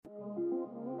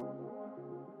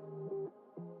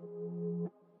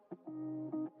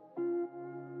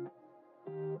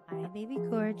Baby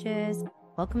gorgeous.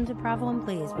 Welcome to Bravo and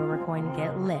Blaze, where we're going to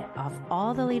get lit off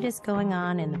all the latest going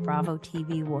on in the Bravo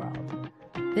TV world.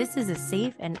 This is a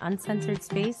safe and uncensored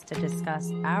space to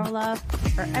discuss our love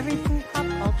for everything pop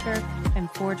culture and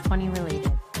 420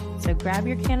 related. So grab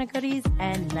your can of goodies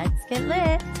and let's get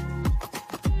lit.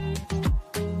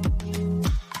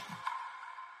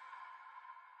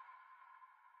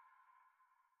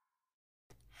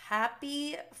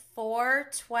 Happy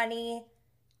 420,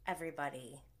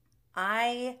 everybody.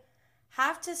 I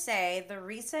have to say the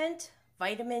recent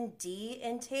vitamin D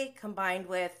intake combined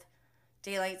with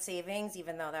daylight savings,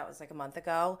 even though that was like a month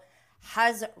ago,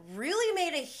 has really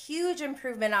made a huge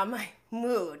improvement on my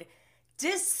mood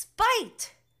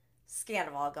despite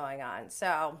Scandoval going on.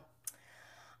 So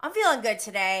I'm feeling good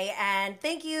today, and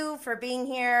thank you for being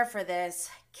here for this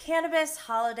cannabis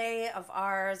holiday of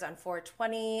ours on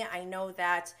 420. I know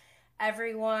that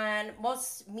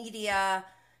most media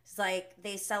is like,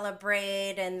 they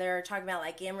celebrate and they're talking about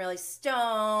like getting really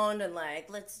stoned and like,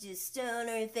 let's do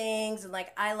stoner things. And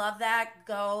like, I love that.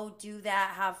 Go do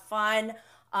that. Have fun.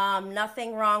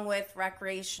 Nothing wrong with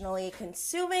recreationally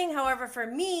consuming. However, for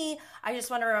me, I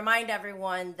just want to remind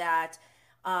everyone that,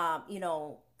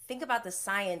 think about the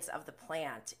science of the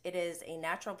plant. It is a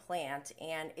natural plant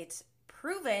and it's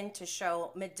proven to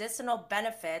show medicinal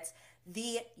benefits.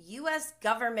 The U.S.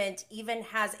 government even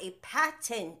has a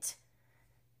patent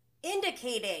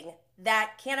indicating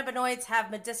that cannabinoids have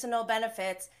medicinal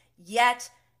benefits, yet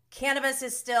cannabis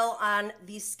is still on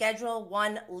the Schedule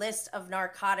 1 list of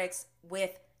narcotics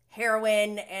with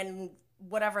heroin and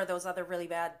whatever those other really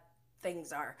bad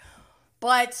things are.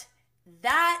 But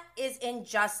that is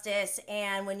injustice.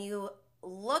 And when you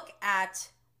look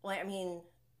at,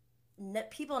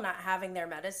 people not having their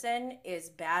medicine is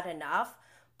bad enough.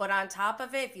 But on top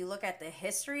of it, if you look at the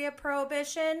history of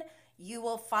prohibition, you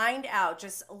will find out,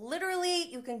 just literally,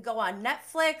 you can go on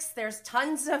Netflix. There's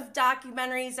tons of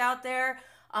documentaries out there.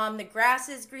 The Grass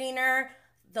is Greener,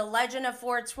 The Legend of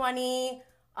 420,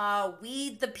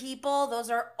 Weed the People.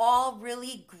 Those are all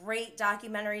really great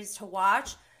documentaries to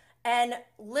watch. And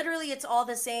literally, it's all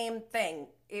the same thing.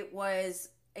 It was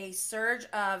a surge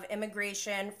of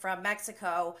immigration from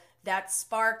Mexico that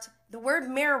sparked the word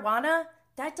marijuana.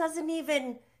 That's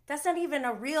not even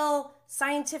a real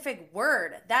scientific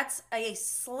word. That's a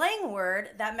slang word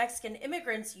that Mexican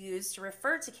immigrants use to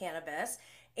refer to cannabis.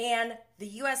 And the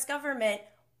U.S. government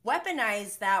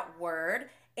weaponized that word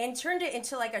and turned it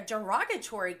into like a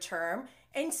derogatory term.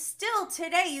 And still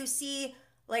today you see,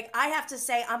 like, I have to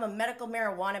say I'm a medical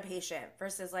marijuana patient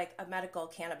versus like a medical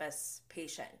cannabis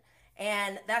patient.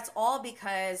 And that's all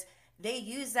because they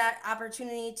use that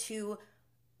opportunity to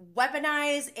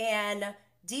weaponize and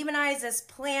demonize this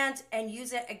plant and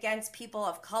use it against people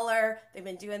of color. They've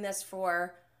been doing this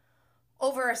for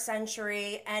over a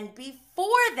century. And before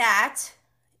that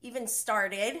even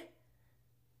started,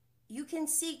 you can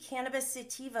see cannabis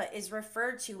sativa is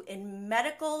referred to in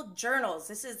medical journals.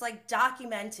 This is like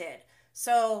documented.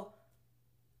 So,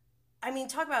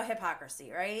 talk about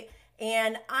hypocrisy, right?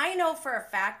 And I know for a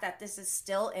fact that this is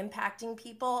still impacting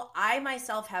people. I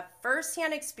myself have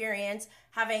firsthand experience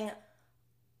having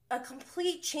a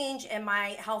complete change in my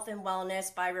health and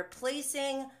wellness by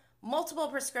replacing multiple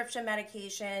prescription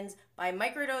medications, by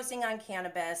microdosing on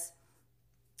cannabis.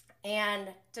 And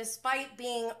despite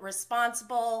being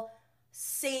responsible,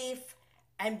 safe,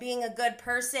 and being a good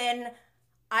person,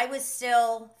 I was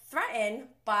still threatened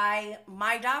by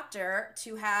my doctor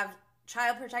to have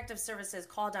Child Protective Services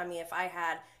called on me if I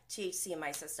had THC in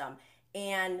my system.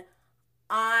 And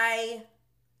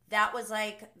that was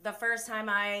like the first time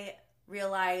I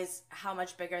realize how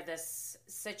much bigger this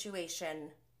situation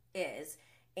is.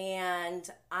 And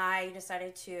I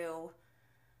decided to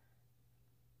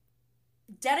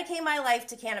dedicate my life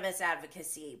to cannabis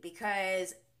advocacy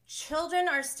because children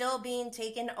are still being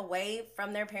taken away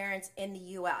from their parents in the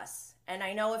U.S. And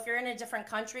I know if you're in a different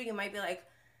country, you might be like,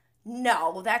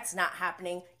 no, that's not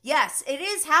happening. Yes, it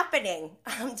is happening.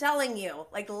 I'm telling you,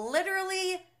 like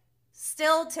literally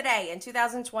still today in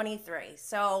 2023.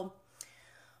 So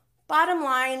bottom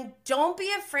line, don't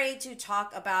be afraid to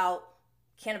talk about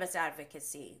cannabis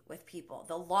advocacy with people.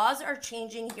 The laws are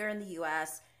changing here in the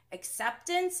U.S.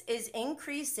 Acceptance is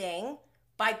increasing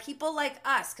by people like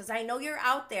us, because I know you're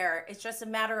out there. It's just a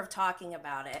matter of talking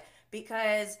about it.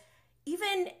 Because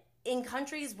even in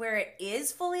countries where it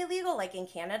is fully legal, like in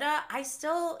Canada, I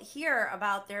still hear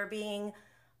about there being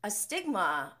a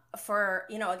stigma for,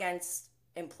 against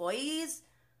employees,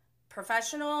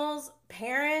 professionals,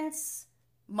 parents,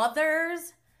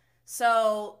 mothers.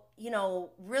 So,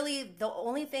 really the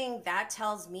only thing that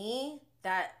tells me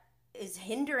that is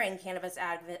hindering cannabis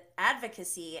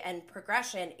advocacy and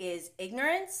progression is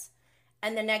ignorance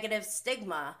and the negative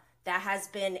stigma that has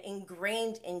been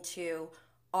ingrained into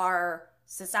our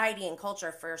society and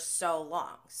culture for so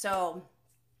long. So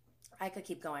I could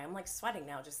keep going. I'm like sweating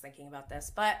now just thinking about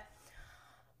this. But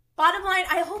bottom line,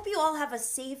 I hope you all have a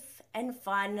safe and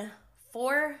fun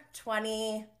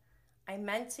 420. I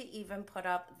meant to even put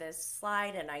up this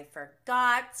slide and I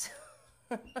forgot.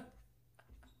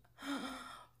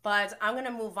 But I'm going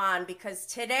to move on because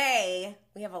today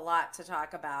we have a lot to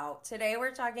talk about. Today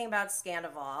we're talking about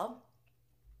Scandoval.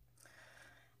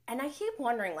 And I keep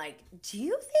wondering, like, do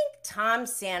you think Tom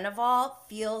Sandoval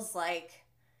feels like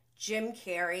Jim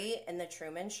Carrey in The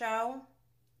Truman Show?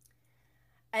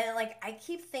 And, like, I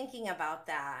keep thinking about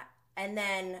that.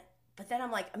 But then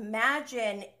I'm like,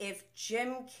 imagine if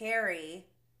Jim Carrey,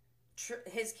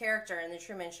 his character in The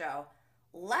Truman Show,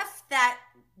 left that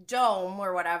dome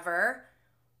or whatever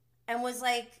and was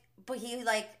like, but he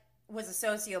like was a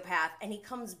sociopath and he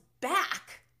comes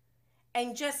back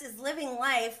and just is living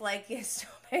life like it's no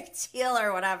big deal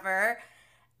or whatever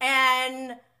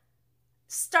and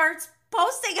starts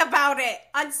posting about it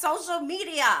on social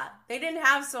media. They didn't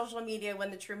have social media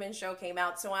when The Truman Show came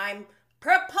out, so I'm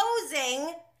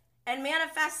proposing and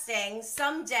manifesting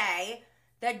someday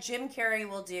that Jim Carrey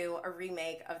will do a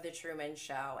remake of The Truman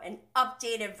Show, an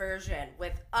updated version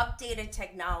with updated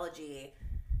technology,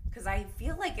 because I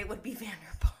feel like it would be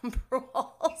Vanderpump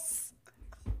Rules.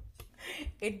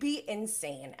 It'd be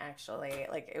insane, actually.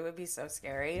 Like, it would be so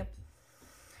scary.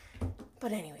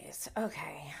 But anyways,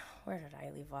 okay, where did I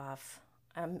leave off?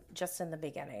 I'm just in the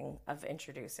beginning of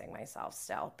introducing myself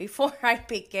still. Before I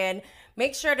begin,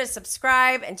 make sure to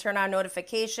subscribe and turn on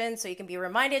notifications so you can be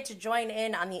reminded to join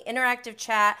in on the interactive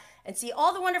chat and see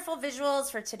all the wonderful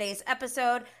visuals for today's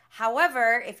episode.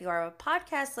 However, if you are a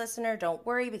podcast listener, don't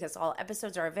worry because all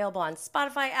episodes are available on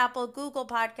Spotify, Apple, Google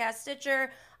Podcasts,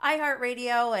 Stitcher,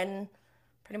 iHeartRadio, and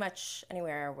pretty much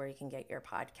anywhere where you can get your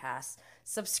podcasts.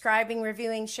 Subscribing,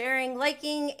 reviewing, sharing,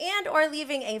 liking, and or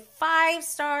leaving a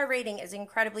 5-star rating is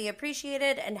incredibly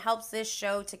appreciated and helps this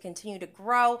show to continue to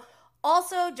grow.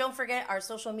 Also, don't forget our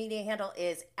social media handle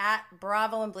is at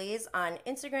Bravo and Blaze on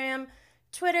Instagram,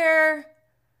 Twitter,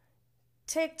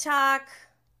 TikTok,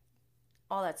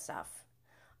 all that stuff.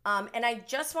 And I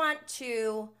just want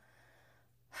to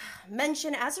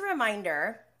mention as a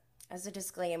reminder, as a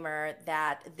disclaimer,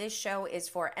 that this show is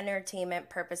for entertainment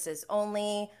purposes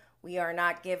only. We are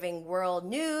not giving world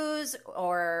news,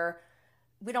 or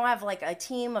we don't have like a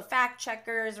team of fact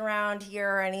checkers around here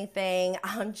or anything.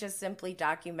 I'm just simply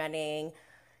documenting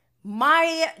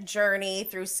my journey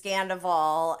through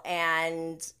Scandoval,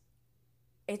 and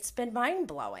it's been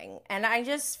mind-blowing. And I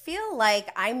just feel like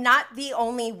I'm not the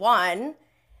only one,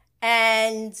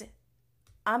 and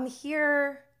I'm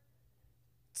here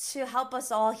to help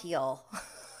us all heal,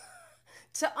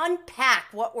 to unpack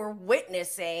what we're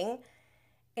witnessing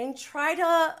and try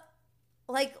to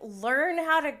like learn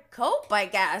how to cope, I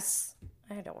guess.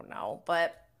 I don't know,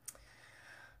 but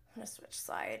I'm gonna switch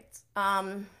sides.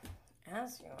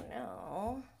 As you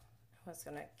know, I was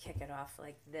gonna kick it off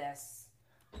like this.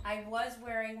 I was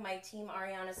wearing my Team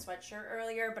Ariana sweatshirt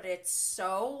earlier, but it's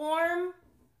so warm,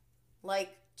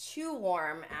 like too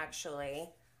warm actually.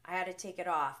 I had to take it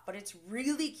off, but it's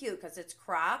really cute because it's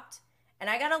cropped, and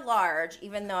I got a large,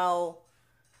 even though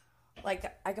like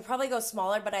I could probably go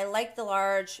smaller, but I like the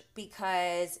large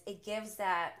because it gives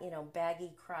that, you know,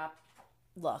 baggy crop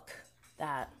look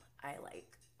that I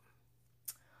like.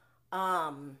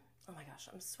 Oh my gosh,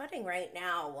 I'm sweating right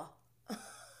now.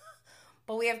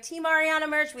 But we have Team Ariana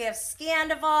merch, we have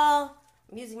Scandoval.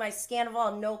 I'm using my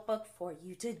Scandoval notebook for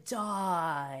you to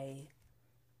die.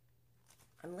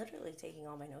 I'm literally taking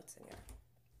all my notes in here.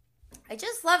 I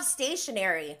just love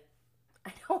stationery.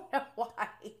 I don't know why.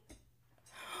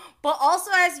 But also,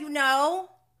 as you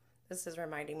know, this is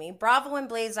reminding me,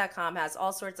 BravoandBlaze.com has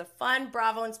all sorts of fun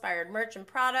Bravo-inspired merch and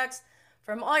products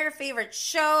from all your favorite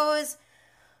shows.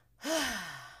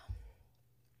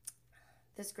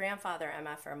 This grandfather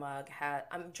MFR mug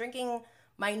I'm drinking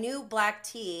my new black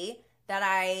tea that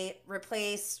I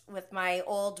replaced with my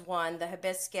old one, the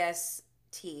hibiscus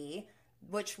tea,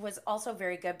 which was also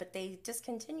very good, but they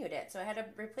discontinued it. So I had to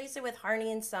replace it with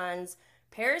Harney & Sons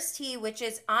Paris tea, which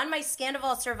is on my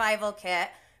Scandoval survival kit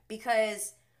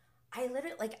because I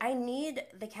literally, like, I need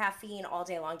the caffeine all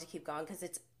day long to keep going because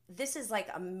this is like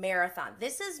a marathon.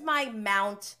 This is my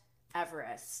Mount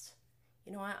Everest.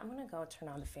 You know what? I'm going to go turn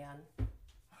on the fan.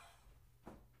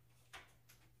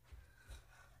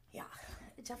 Yeah,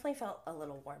 it definitely felt a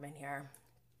little warm in here.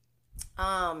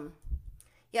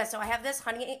 Yeah, so I have this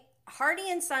Honey Hardy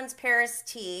and Sons Paris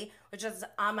Tea, which is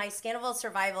on my Scandoval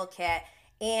survival kit.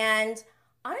 And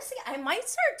honestly, I might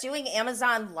start doing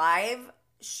Amazon Live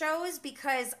shows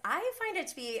because I find it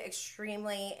to be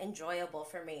extremely enjoyable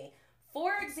for me.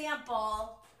 For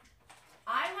example,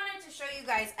 I wanted to show you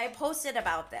guys, I posted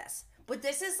about this, but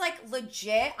this is like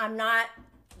legit. I'm not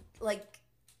like,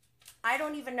 I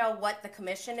don't even know what the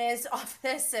commission is off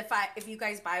this if you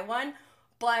guys buy one,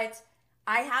 but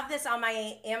I have this on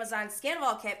my Amazon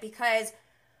Scandoval kit because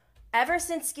ever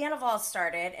since Scandoval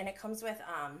started, and it comes with,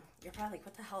 you're probably like,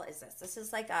 what the hell is this? This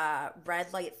is like a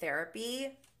red light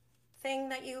therapy thing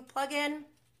that you plug in.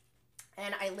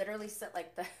 And I literally sit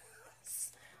like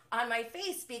this on my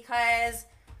face because,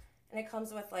 and it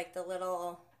comes with like the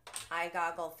little eye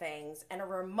goggle things and a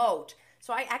remote.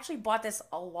 So I actually bought this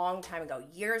a long time ago,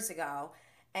 years ago.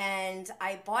 And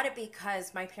I bought it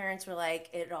because my parents were like,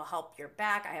 it'll help your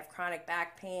back. I have chronic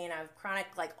back pain. I have chronic,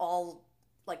 like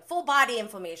full body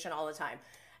inflammation all the time.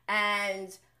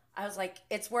 And I was like,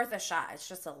 it's worth a shot. It's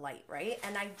just a light, right?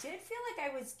 And I did feel like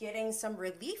I was getting some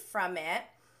relief from it.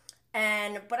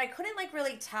 But I couldn't like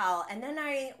really tell. And then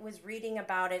I was reading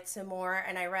about it some more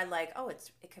and I read like, oh, it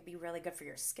could be really good for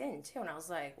your skin too. And I was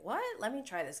like, what? Let me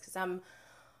try this because I'm,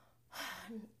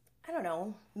 I don't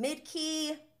know,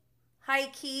 mid-key,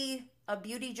 high-key, a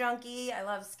beauty junkie. I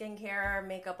love skincare,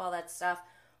 makeup, all that stuff.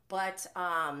 But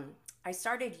I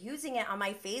started using it on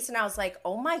my face and I was like,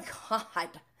 oh my God,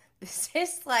 this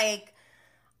is like,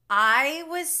 I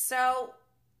was so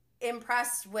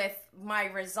impressed with my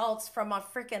results from a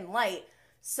freaking light.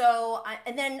 So,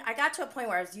 and then I got to a point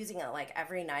where I was using it like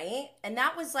every night and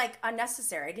that was like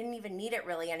unnecessary. I didn't even need it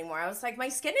really anymore. I was like, my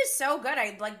skin is so good.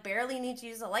 I like barely need to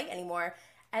use a light anymore.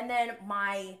 And then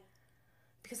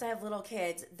because I have little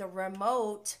kids, the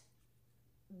remote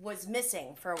was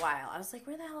missing for a while. I was like,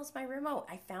 where the hell is my remote?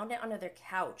 I found it under their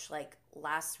couch like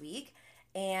last week.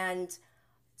 And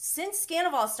since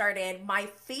Scandoval started, my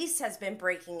face has been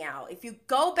breaking out. If you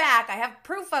go back, I have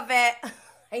proof of it.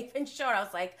 I even showed, I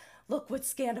was like, look what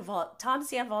Tom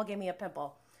Scandoval gave me a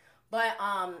pimple. But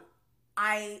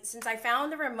since I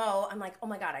found the remote, I'm like, oh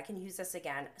my God, I can use this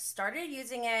again. Started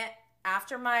using it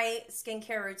after my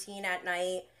skincare routine at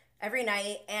night, every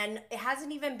night, and it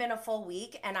hasn't even been a full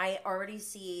week, and I already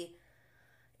see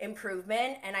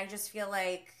improvement, and I just feel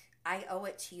like I owe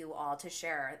it to you all to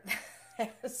share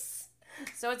this.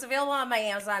 So it's available on my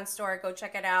Amazon store. Go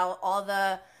check it out. All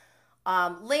the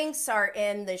links are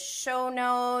in the show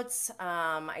notes.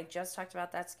 I just talked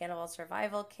about that Scandoval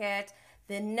survival kit.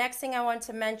 The next thing I want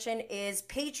to mention is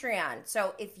Patreon.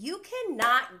 So if you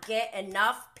cannot get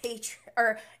enough if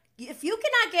you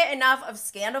cannot get enough of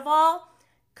Scandoval,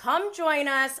 come join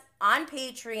us on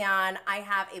Patreon. I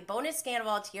have a bonus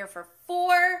Scandoval tier for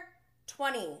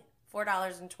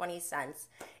 $4.20.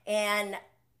 And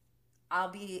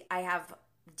I have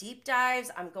deep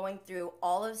dives. I'm going through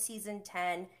all of season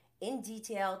 10 in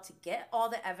detail to get all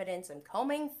the evidence. I'm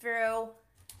combing through,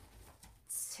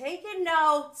 taking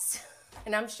notes,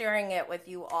 and I'm sharing it with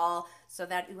you all so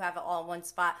that you have it all in one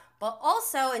spot. But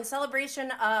also in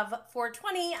celebration of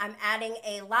 420, I'm adding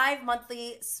a live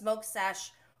monthly smoke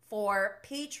sesh for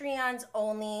Patreons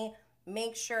only.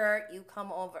 Make sure you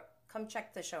come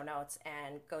check the show notes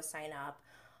and go sign up.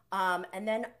 And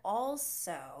then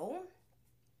also,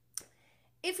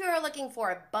 if you're looking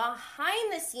for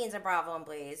behind the scenes of Bravo and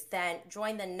Blaze, then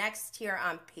join the next tier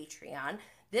on Patreon.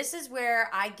 This is where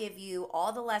I give you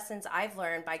all the lessons I've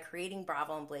learned by creating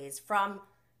Bravo and Blaze from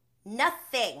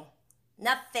nothing.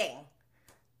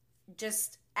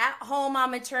 Just at home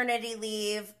on maternity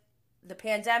leave, the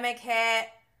pandemic hit,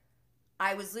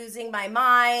 I was losing my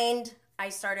mind. I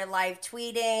started live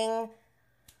tweeting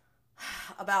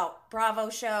about Bravo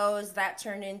shows that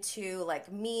turned into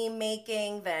like meme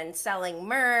making, then selling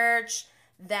merch,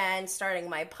 then starting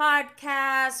my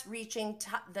podcast, reaching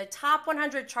the top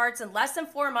 100 charts in less than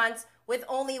 4 months with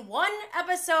only one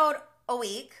episode a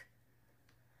week.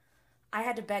 I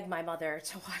had to beg my mother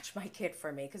to watch my kid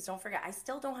for me because don't forget, I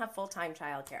still don't have full-time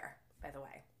childcare, by the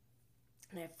way.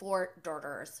 And I have 4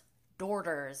 daughters. I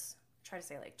try to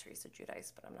say like Teresa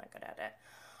Giudice, but I'm not good at it.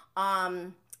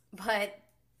 But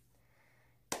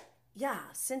yeah,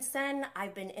 since then,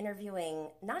 I've been interviewing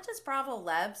not just Bravo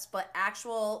Lebs, but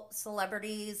actual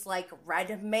celebrities like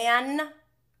Redman.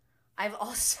 I've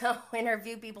also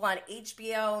interviewed people on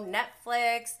HBO,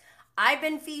 Netflix. I've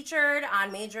been featured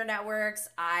on major networks.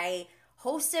 I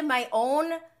hosted my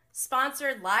own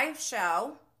sponsored live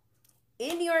show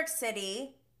in New York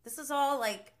City. This is all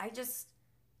like, I just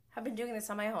have been doing this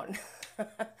on my own.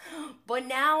 But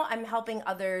now I'm helping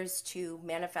others to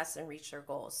manifest and reach their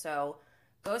goals. So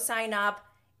go sign up.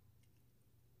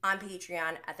 on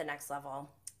Patreon at the next level.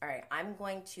 All right, I'm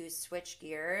going to switch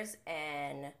gears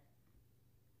and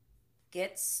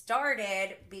get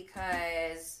started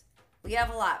because we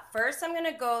have a lot. First, I'm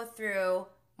going to go through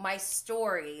my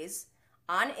stories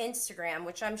on Instagram,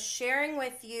 which I'm sharing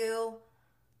with you.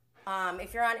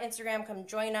 If you're on Instagram, come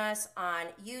join us. On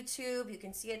YouTube, you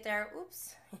can see it there.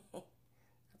 Oops.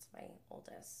 That's my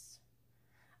oldest.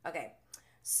 Okay.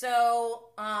 So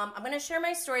I'm going to share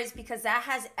my stories because that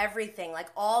has everything, like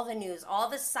all the news, all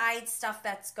the side stuff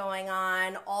that's going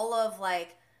on, all of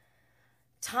like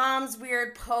Tom's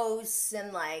weird posts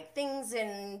and like things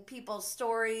in people's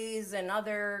stories and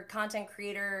other content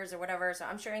creators or whatever. So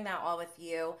I'm sharing that all with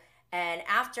you. And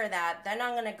after that, then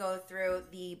I'm going to go through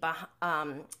the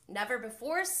never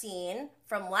before scene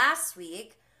from last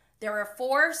week. There were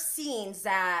 4 scenes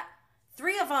that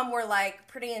 3 of them were like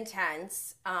pretty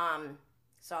intense.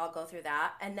 So I'll go through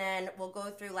that. And then we'll go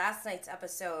through last night's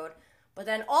episode. But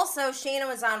then also Scheana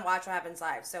was on Watch What Happens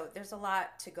Live. So there's a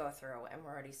lot to go through. And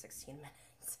we're already 16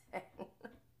 minutes in.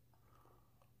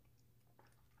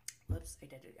 Whoops, I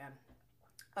did it again.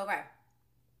 Okay.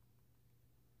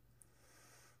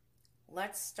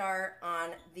 Let's start on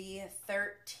the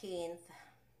 13th.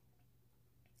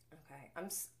 Okay, I'm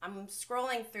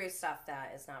scrolling through stuff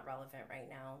that is not relevant right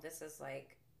now. This is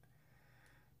like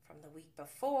from the week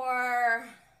before.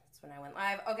 That's when I went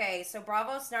live. Okay, so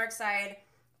Bravo Snarkside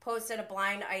posted a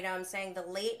blind item saying the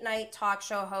late night talk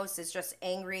show host is just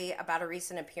angry about a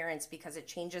recent appearance because it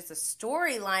changes the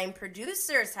storyline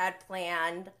producers had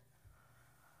planned.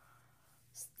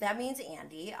 That means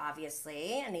Andy,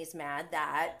 obviously, and he's mad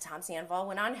that Tom Sandoval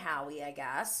went on Howie, I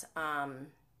guess.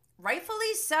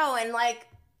 Rightfully so, and like,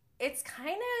 it's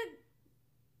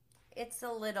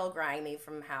a little grimy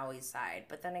from Howie's side.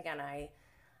 But then again, I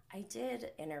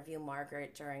did interview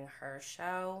Margaret during her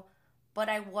show, but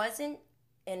I wasn't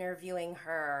interviewing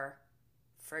her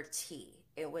for tea.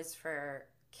 It was for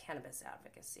cannabis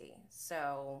advocacy.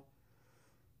 So,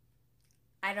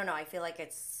 I don't know. I feel like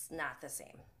it's not the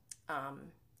same.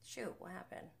 Shoot, what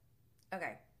happened?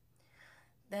 Okay.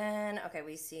 Then, okay,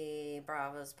 we see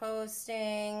Bravo's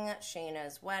posting,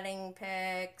 Scheana's wedding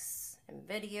pics and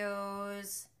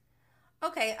videos.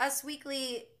 Okay, Us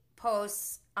Weekly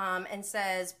posts and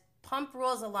says, Pump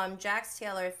Rules alum Jax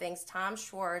Taylor thinks Tom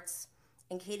Schwartz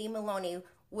and Katie Maloney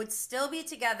would still be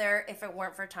together if it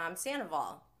weren't for Tom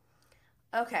Sandoval.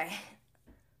 Okay.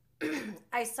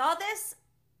 I saw this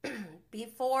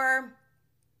before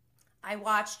I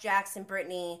watched Jax and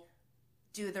Brittany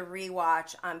do the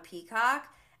rewatch on Peacock,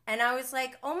 and I was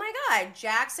like, oh my God,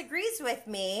 Jax agrees with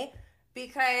me,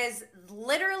 because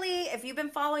literally, if you've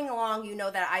been following along, you know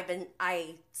that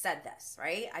I said this,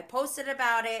 right? I posted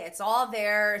about it. It's all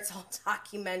there. It's all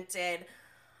documented.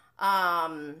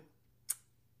 I'm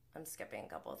skipping a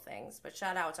couple of things, but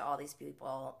shout out to all these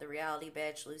people. The Reality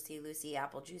Bitch, Lucy,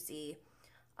 Apple Juicy.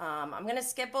 I'm going to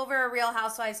skip over Real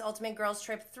Housewives Ultimate Girls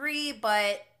Trip 3,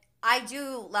 but I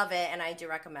do love it, and I do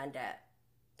recommend it.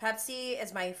 Pepsi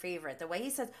is my favorite. The way he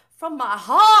says, from my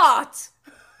heart!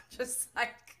 Just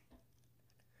like,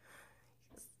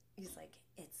 he's like,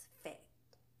 it's fake.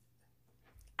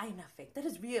 I'm not fake. That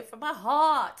is real from my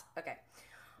heart. Okay.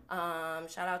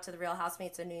 Shout out to the Real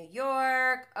Housemates of New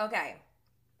York. Okay.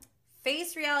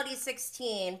 Face Reality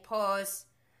 16 posts,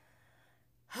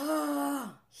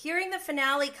 hearing the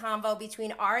finale convo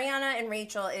between Ariana and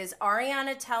Rachel is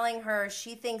Ariana telling her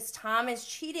she thinks Tom is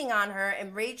cheating on her,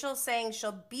 and Rachel saying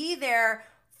she'll be there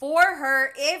for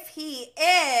her if he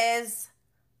is.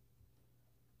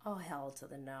 Oh, hell to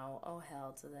the no. Oh,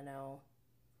 hell to the no.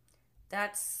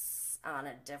 That's on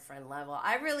a different level.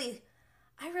 I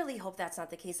really hope that's not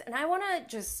the case. And I want to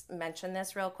just mention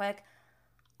this real quick.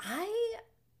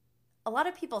 A lot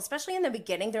of people, especially in the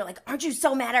beginning, they're like, aren't you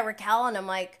so mad at Raquel? And I'm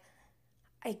like,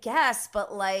 I guess,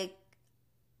 but like,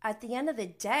 at the end of the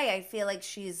day, I feel like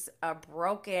she's a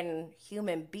broken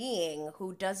human being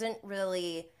who doesn't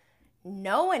really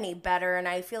know any better. And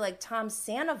I feel like Tom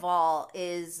Sandoval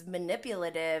is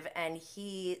manipulative, and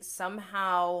he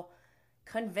somehow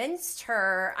convinced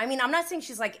her. I mean, I'm not saying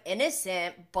she's like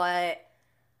innocent, but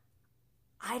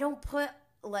I don't put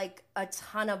like a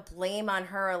ton of blame on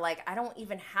her. Like, I don't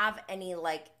even have any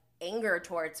like anger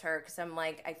towards her, because I'm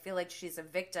like, I feel like she's a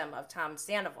victim of Tom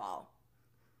Sandoval,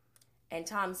 and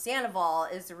Tom Sandoval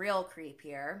is the real creep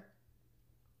here.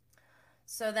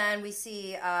 So then we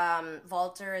see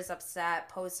Walter is upset,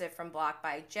 posted from Blocked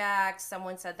by Jax.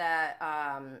 Someone said that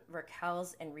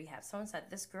Raquel's in rehab. Someone said,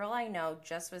 this girl I know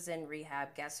just was in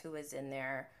rehab. Guess who was in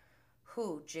there?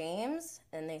 Who, James?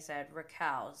 And they said,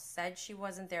 Raquel said she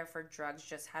wasn't there for drugs,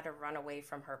 just had to run away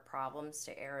from her problems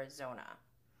to Arizona.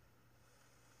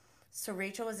 So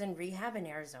Rachel was in rehab in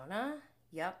Arizona?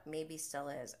 Yep, maybe still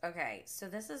is. Okay, so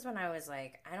this is when I was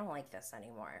like, I don't like this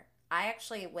anymore. I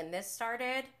actually, when this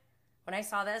started, when I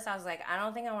saw this, I was like, I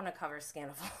don't think I want to cover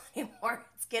Scandoval anymore.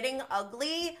 It's getting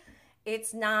ugly.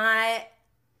 It's not,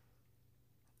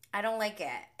 I don't like it.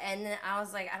 And I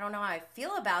was like, I don't know how I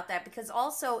feel about that because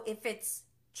also if it's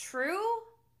true,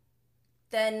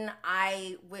 then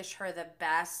I wish her the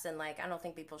best. And like, I don't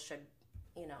think people should,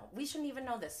 we shouldn't even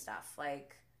know this stuff.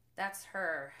 Like, that's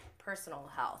her personal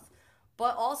health.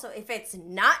 But also, if it's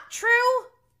not true,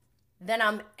 then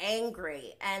I'm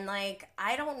angry. And like,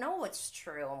 I don't know what's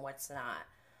true and what's not.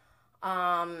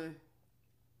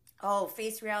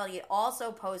 Face Reality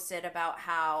also posted about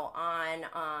how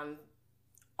on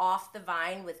Off the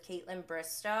Vine with Caitlin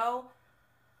Bristow,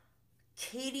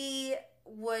 Katie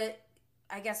was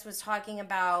talking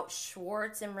about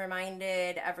Schwartz and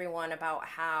reminded everyone about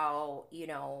how,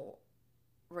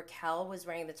 Raquel was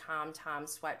wearing the Tom Tom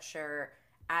sweatshirt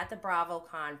at the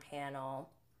BravoCon panel.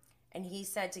 And he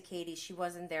said to Katie, she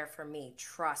wasn't there for me.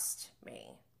 Trust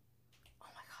me. Oh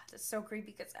my God, that's so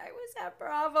creepy because I was at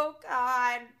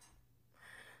BravoCon.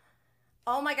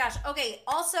 Oh my gosh. Okay,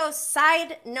 also,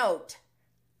 side note.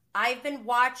 I've been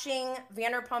watching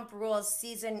Vanderpump Rules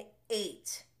season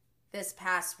 8 this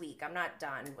past week. I'm not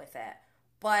done with it.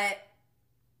 But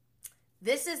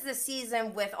this is the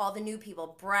season with all the new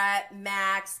people. Brett,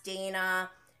 Max, Dana.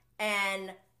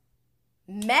 And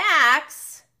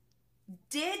Max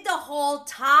did the whole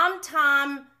Tom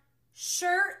Tom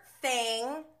shirt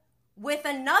thing with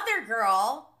another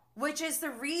girl, which is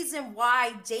the reason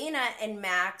why Dana and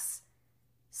Max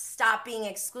stopped being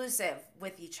exclusive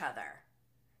with each other.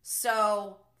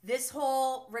 So this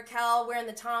whole Raquel wearing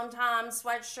the Tom Tom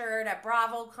sweatshirt at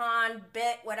BravoCon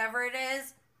bit, whatever it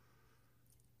is,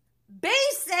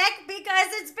 basic because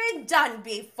it's been done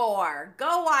before.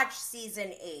 Go watch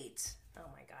season 8. Oh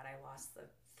my God, I lost the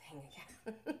thing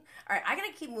again. All right, I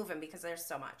gotta keep moving because there's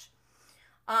so much.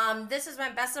 This is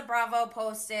when Best of Bravo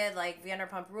posted, like,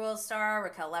 Vanderpump Rules star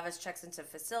Raquel Leviss checks into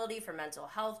facility for mental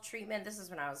health treatment. This is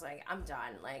when I was like, I'm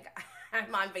done. Like,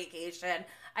 I'm on vacation.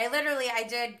 I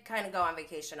did kind of go on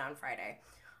vacation on Friday.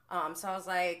 So I was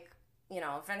like,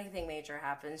 if anything major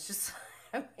happens, just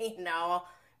let me know.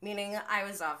 Meaning I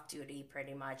was off duty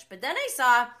pretty much. But then I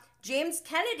saw James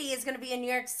Kennedy is going to be in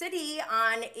New York City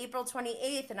on April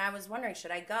 28th. And I was wondering, should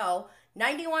I go?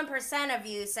 91% of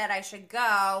you said I should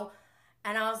go.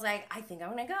 And I was like, I think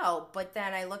I'm going to go. But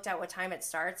then I looked at what time it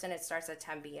starts, and it starts at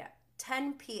 10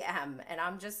 p.m. And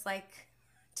I'm just like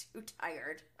too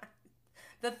tired.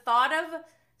 The thought of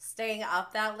staying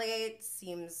up that late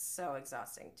seems so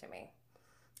exhausting to me.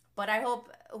 But I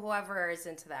hope whoever is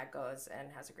into that goes and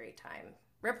has a great time.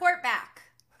 Report back.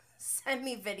 Send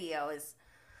me videos.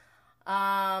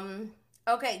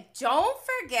 Okay, don't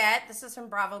forget, this is from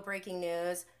Bravo Breaking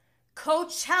News,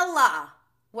 Coachella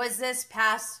was this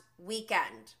past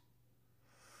weekend.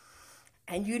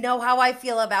 And you know how I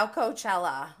feel about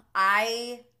Coachella.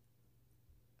 I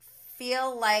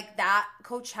feel like that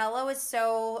Coachella was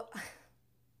so...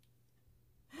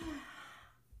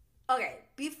 Okay,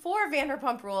 before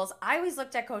Vanderpump Rules, I always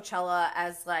looked at Coachella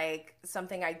as like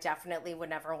something I definitely would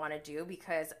never want to do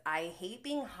because I hate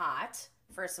being hot,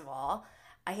 first of all.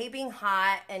 I hate being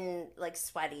hot and like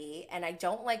sweaty, and I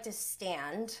don't like to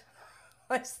stand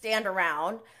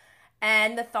around.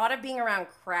 And the thought of being around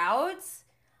crowds,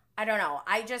 I don't know.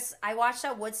 I watched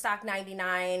that Woodstock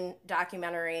 99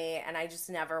 documentary, and I just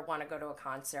never want to go to a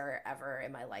concert ever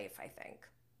in my life, I think.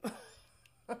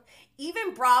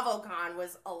 Even BravoCon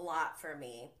was a lot for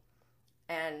me.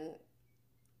 And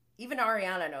even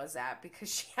Ariana knows that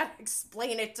because she had to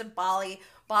explain it to Bali.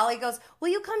 Bali goes, will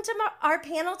you come to our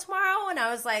panel tomorrow? And I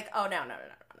was like, oh, no.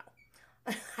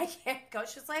 I can't go.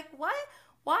 She's like, what?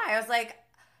 Why? I was like,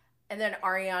 and then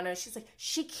Ariana, she's like,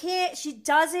 she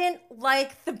doesn't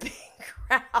like the big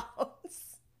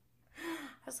crowds.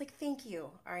 I was like, thank you,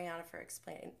 Ariana, for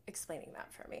explaining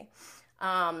that for me.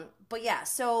 But yeah,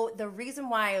 so the reason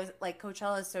why I was like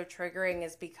Coachella is so triggering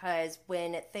is because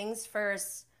when things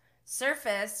first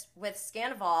surfaced with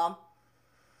Scandoval,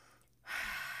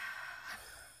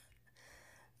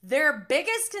 their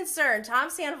biggest concern, Tom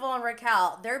Sandoval and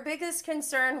Raquel, their biggest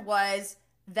concern was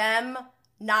them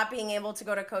not being able to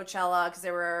go to Coachella because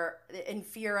they were in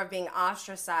fear of being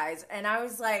ostracized. And I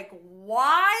was like,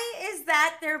 why is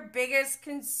that their biggest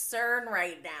concern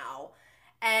right now?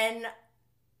 And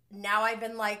now I've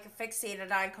been like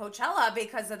fixated on Coachella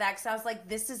because of that. Because I was like,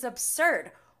 this is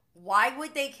absurd. Why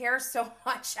would they care so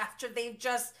much after they've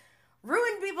just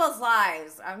ruined people's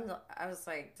lives? I was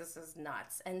like, this is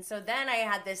nuts. And so then I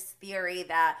had this theory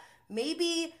that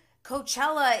maybe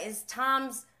Coachella is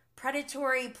Tom's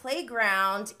predatory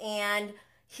playground and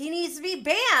he needs to be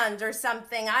banned or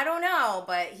something. I don't know,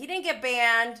 but he didn't get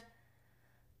banned.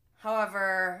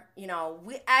 However, you know,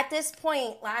 we at this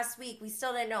point last week, we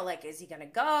still didn't know, like, is he going to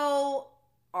go?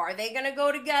 Are they going to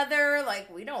go together?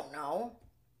 Like, we don't know.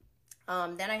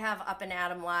 Then I have Up and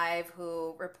Adam Live,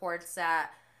 who reports that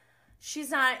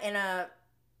she's not in a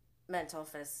mental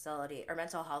facility or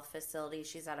mental health facility.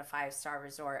 She's at a 5-star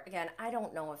resort. Again, I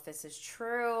don't know if this is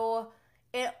true.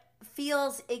 It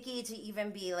feels icky to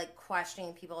even be like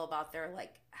questioning people about their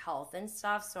like health and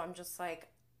stuff. So I'm just like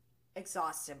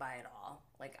exhausted by it all.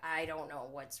 Like, I don't know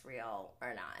what's real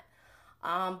or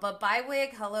not. But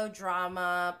Bywig Hello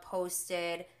Drama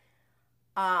posted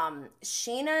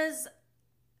Scheana's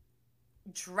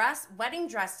wedding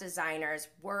dress designers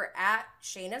were at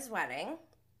Scheana's wedding,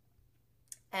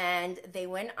 and they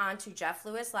went on to Jeff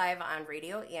Lewis Live on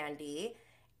Radio Andy,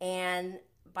 and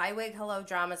Bywig Hello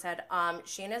Drama said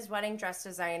Scheana's wedding dress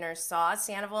designers saw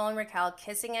Scandoval and Raquel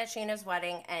kissing at Scheana's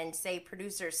wedding and say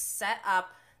producers set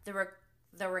up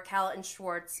the Raquel and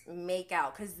Schwartz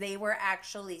makeout because they were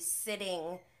actually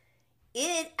sitting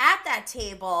at that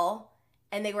table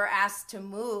and they were asked to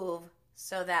move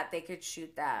so that they could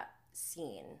shoot that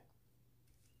scene.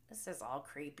 This is all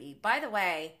creepy. By the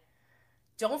way,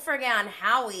 don't forget on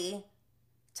Howie,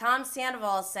 Tom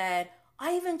Sandoval said,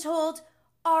 I even told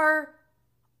our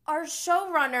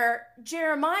showrunner,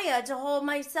 Jeremiah, to hold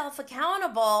myself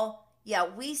accountable. Yeah,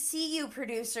 we see you,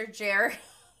 producer Jerry.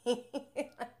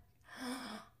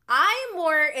 I'm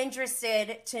more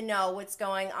interested to know what's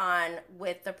going on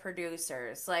with the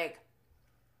producers. Like,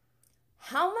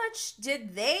 how much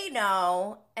did they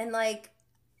know? And like,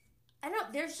 I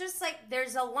don't, there's just like,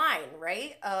 there's a line,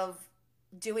 right, of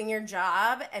doing your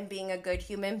job and being a good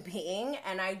human being.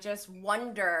 And I just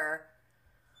wonder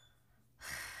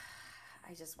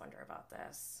about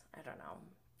this. I don't know.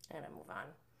 I'm gonna move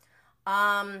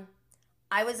on.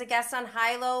 I was a guest on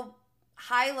High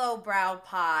Low Brow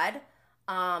Pod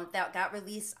that got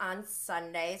released on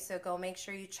Sunday, so go make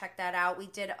sure you check that out. We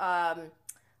did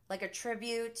like a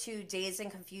tribute to Dazed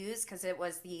and Confused because it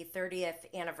was the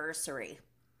 30th anniversary.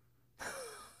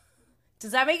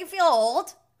 Does that make you feel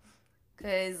old?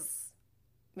 Because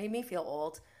it made me feel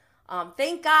old.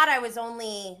 Thank God I was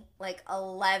only like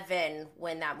 11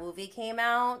 when that movie came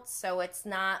out, so it's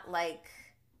not like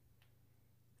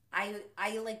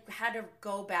I like had to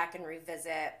go back and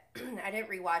revisit. I didn't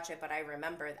rewatch it, but I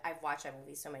remember I've watched that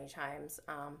movie so many times.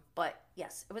 But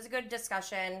yes, it was a good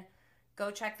discussion. Go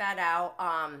check that out.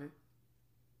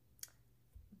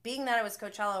 Being that it was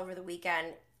Coachella over the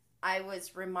weekend, I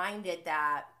was reminded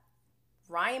that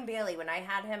Ryan Bailey, when I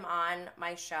had him on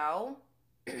my show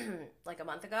like a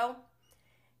month ago,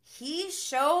 he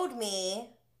showed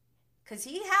me, because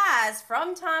he has,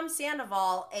 from Tom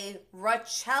Sandoval, a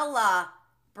Coachella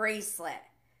bracelet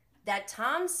that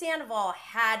Tom Sandoval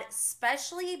had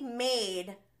specially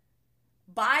made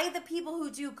by the people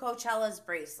who do Coachella's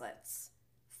bracelets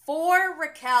for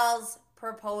Raquel's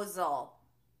proposal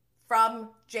from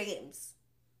James.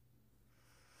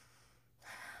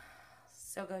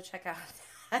 So go check out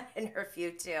that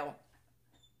interview too.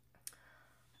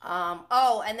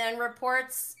 And then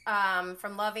reports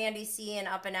from Love Andy C and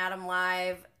Up and Adam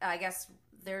Live. I guess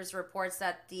there's reports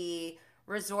that the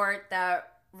resort that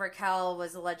Raquel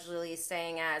was allegedly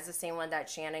staying at is the same one that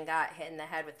Shannon got hit in the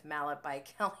head with a mallet by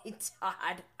Kelly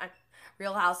Todd on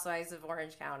Real Housewives of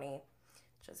Orange County,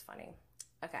 which is funny.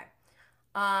 Okay.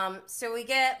 So we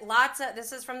get lots of,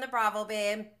 this is from the Bravo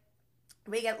Babe.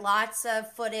 We get lots of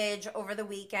footage over the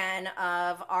weekend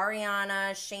of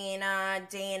Ariana, Scheana,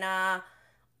 Dana,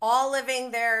 all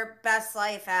living their best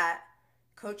life at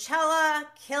Coachella,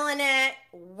 killing it,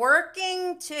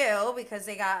 working too, because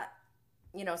they got,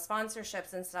 you know,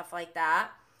 sponsorships and stuff like that.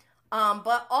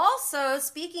 But also,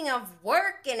 speaking of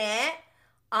working it,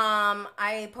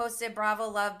 I posted Bravo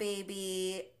Love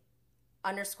Baby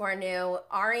 _new.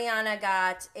 Ariana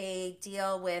got a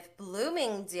deal with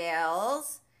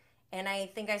Bloomingdale's. And I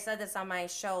think I said this on my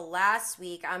show last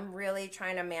week. I'm really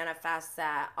trying to manifest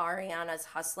that Ariana's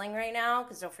hustling right now.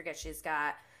 Because don't forget, she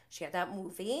had that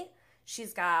movie.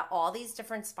 She's got all these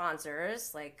different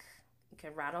sponsors. Like, you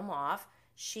can rattle them off.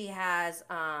 She has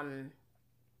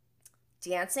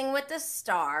Dancing with the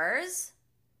Stars.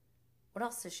 What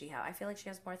else does she have? I feel like she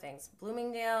has more things.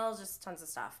 Bloomingdale's, just tons of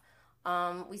stuff.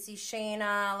 We see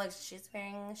Scheana. Like, she's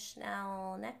wearing a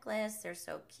Chanel necklace. They're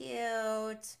so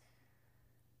cute.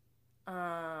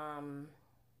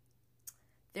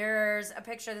 There's a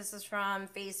picture. This is from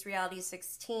Face Reality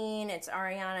 16. It's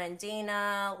Ariana and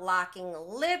Dana locking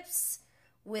lips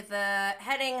with a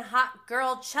heading Hot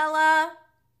Girl Cella.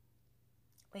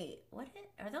 Wait,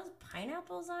 are those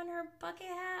pineapples on her bucket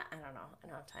hat? I don't know. I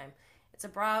don't have time. It's a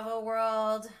Bravo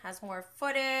world, has more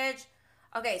footage.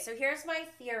 Okay, so here's my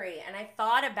theory, and I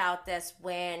thought about this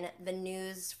when the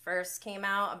news first came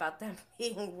out about them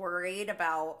being worried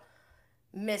about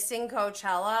missing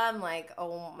Coachella. I'm like,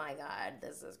 oh my God,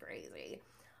 this is crazy.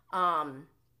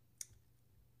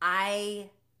 I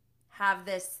have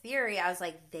this theory. I was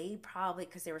like, they probably,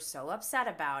 because they were so upset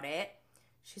about it,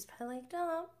 she's probably like,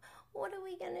 no, what are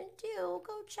we gonna do?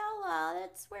 Coachella,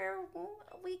 that's where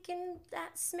we can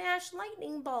smash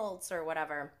lightning bolts or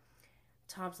whatever.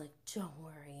 Tom's like, don't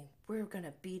worry, we're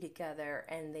gonna be together.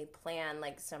 And they plan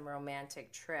like some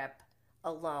romantic trip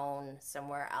alone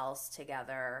somewhere else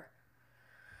together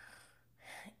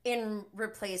in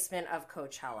replacement of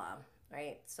Coachella,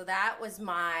 right? So that's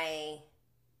my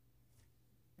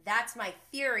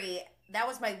theory. That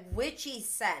was my witchy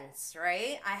sense,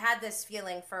 right? I had this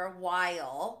feeling for a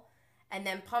while. And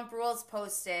then Pump Rules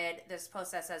posted this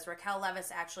post that says Raquel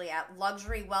Leviss actually at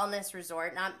luxury wellness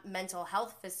resort, not mental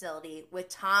health facility, with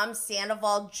Tom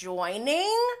Sandoval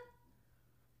joining.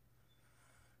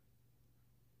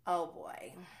 Oh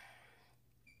boy.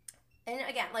 And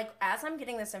again, like as I'm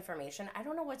getting this information, I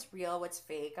don't know what's real, what's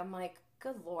fake. I'm like,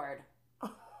 good Lord.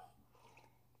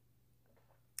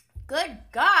 Good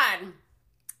God.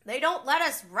 They don't let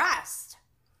us rest.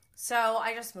 So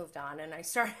I just moved on and I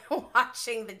started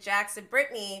watching the Jackson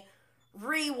Brittany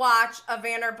rewatch of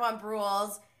Vanderpump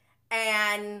Rules.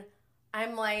 And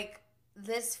I'm like,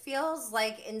 this feels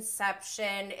like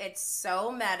Inception. It's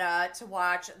so meta to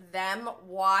watch them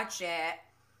watch it.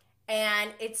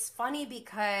 And it's funny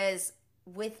because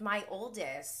with my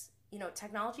oldest, you know,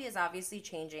 technology is obviously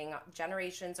changing.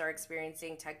 Generations are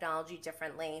experiencing technology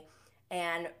differently.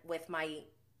 And with my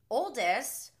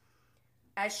oldest,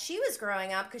 as she was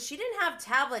growing up, because she didn't have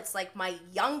tablets like my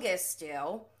youngest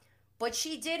do, but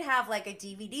she did have like a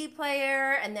DVD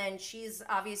player, and then she's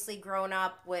obviously grown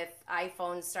up with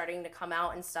iPhones starting to come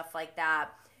out and stuff like that.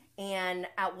 And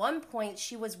at one point,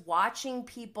 she was watching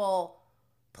people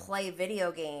play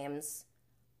video games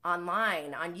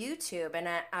online on YouTube, and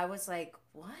I was like,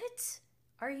 what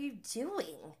are you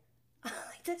doing?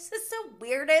 Like, this is the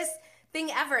weirdest thing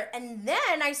ever. And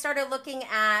then I started looking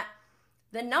at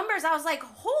the numbers. I was like,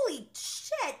 holy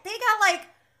shit, they got like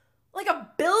 1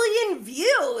 billion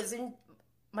views. And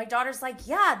my daughter's like,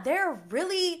 yeah, they're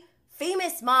really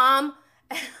famous, Mom.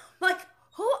 And I'm like,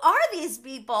 who are these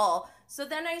people? So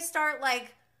then I start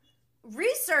like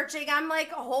researching. I'm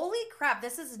like, holy crap,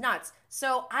 this is nuts.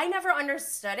 So I never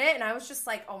understood it. And I was just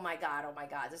like, oh my God,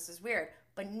 this is weird.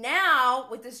 But now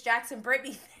with this Jackson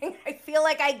Brittany thing, I feel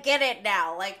like I get it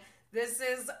now. Like, this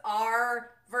is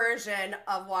our version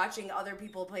of watching other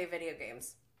people play video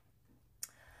games.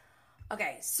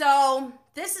 Okay, so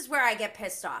this is where I get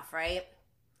pissed off, right?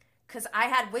 Because I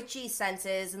had witchy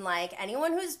senses, and like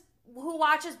anyone who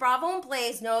watches Bravo and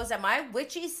Plays knows that my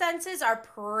witchy senses are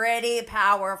pretty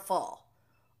powerful.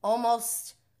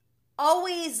 Almost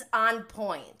always on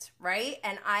point, right?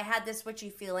 And I had this witchy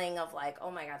feeling of like,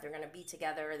 oh my God, they're going to be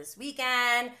together this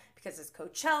weekend because it's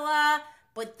Coachella.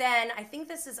 But then I think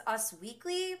this is Us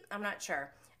Weekly. I'm not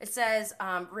sure. It says,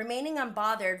 remaining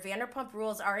unbothered, Vanderpump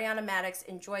Rules Ariana Madix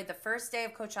enjoyed the first day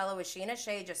of Coachella with Scheana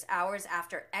Shay just hours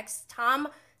after ex-Tom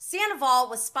Sandoval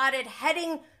was spotted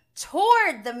heading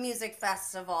toward the music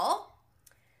festival.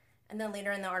 And then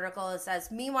later in the article it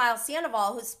says, meanwhile,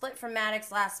 Scandoval, who split from Maddox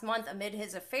last month amid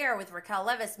his affair with Raquel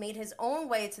Leviss, made his own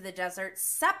way to the desert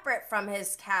separate from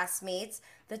his castmates.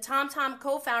 The TomTom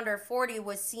co-founder, 40,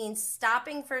 was seen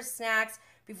stopping for snacks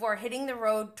before hitting the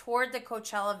road toward the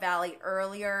Coachella Valley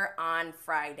earlier on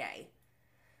Friday.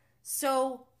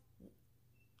 So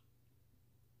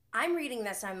I'm reading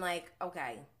this, I'm like,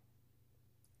 okay,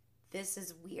 this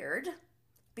is weird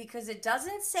because it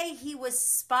doesn't say he was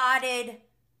spotted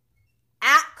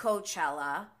at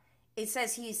Coachella. It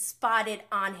says he's spotted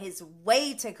on his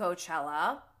way to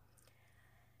Coachella.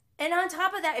 And on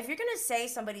top of that, if you're going to say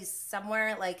somebody's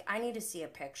somewhere, like, I need to see a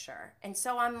picture. And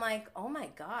so I'm like, oh my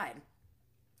God.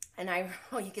 And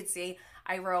you can see,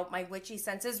 I wrote, my witchy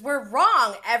senses were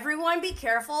wrong. Everyone be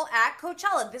careful at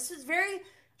Coachella. This was very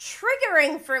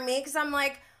triggering for me because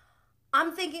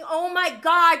I'm thinking, oh my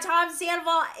God, Tom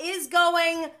Sandoval is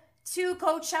going to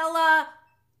Coachella.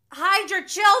 Hide your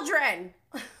children.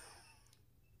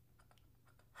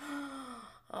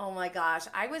 Oh my gosh.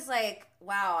 I was like,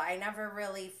 wow, I never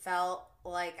really felt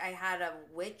like I had a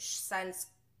witch sense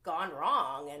gone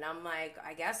wrong. And I'm like,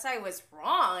 I guess I was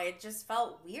wrong. It just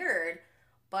felt weird.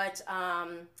 But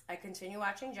I continue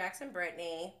watching Jackson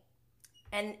Brittany.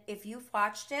 And if you've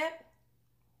watched it,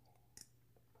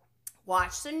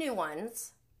 watch the new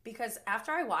ones. because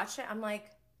after I watched it, I'm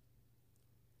like,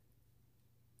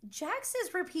 Jax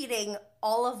is repeating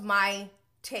all of my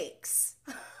takes.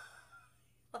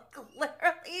 Like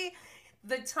literally,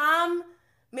 the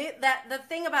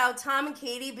thing about Tom and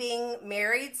Katie being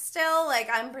married still, like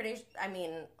I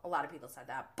mean, a lot of people said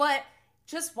that, but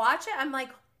just watch it. I'm like,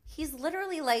 he's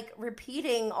literally like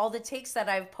repeating all the takes that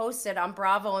I've posted on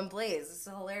Bravo and Blaze. It's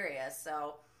hilarious.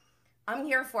 So I'm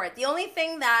here for it. The only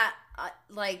thing that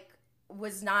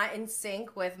was not in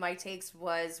sync with my takes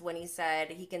was when he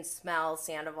said he can smell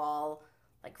Sandoval,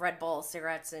 like Red Bull,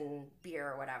 cigarettes, and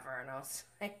beer or whatever. And I was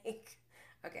like,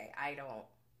 okay,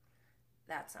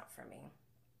 that's not for me.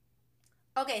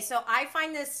 Okay, so I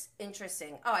find this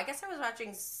interesting. Oh, I guess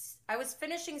I was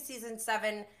finishing season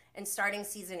 7 and starting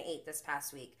season 8 this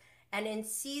past week. And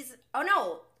oh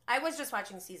no, I was just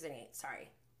watching season 8, sorry.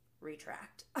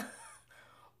 Retract.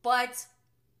 But,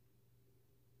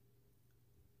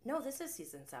 no, this is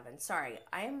season 7. Sorry,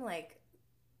 I am like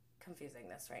confusing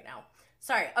this right now.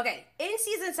 Sorry, okay. In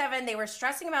season 7, they were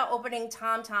stressing about opening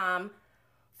Tom Tom.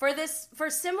 For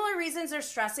similar reasons, they're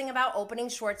stressing about opening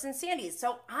Schwartz and Sandy's.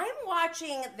 So I'm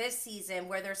watching this season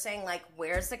where they're saying, like,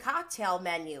 where's the cocktail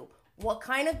menu? What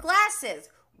kind of glasses?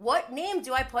 What name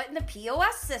do I put in the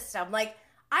POS system? Like,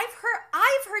 I've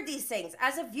heard these things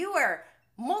as a viewer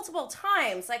multiple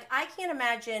times. Like, I can't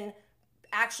imagine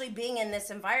actually being in this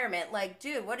environment. Like,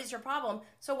 dude, what is your problem?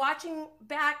 So watching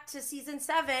back to season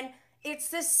 7, it's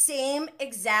the same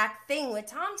exact thing with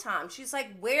Tom Tom. She's like,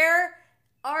 where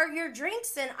are your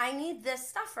drinks? And I need this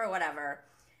stuff or whatever.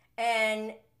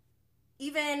 And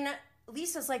even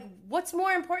Lisa's like, what's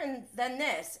more important than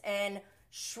this? And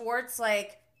Schwartz,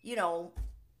 like, you know,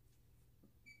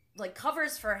 like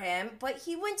covers for him, but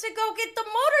he went to go get the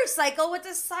motorcycle with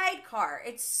the sidecar.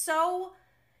 It's so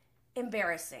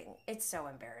embarrassing. It's so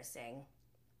embarrassing.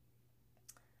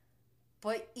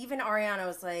 But even Ariana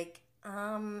was like,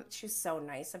 she was so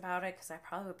nice about it, because I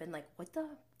probably would have been like, what the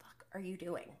fuck are you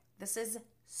doing? This is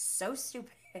so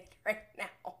stupid right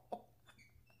now.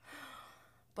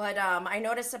 But I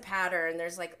noticed a pattern.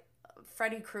 There's like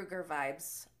Freddy Krueger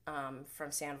vibes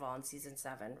from Sandoval in season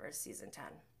 7 versus season 10.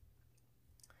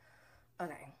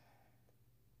 Okay.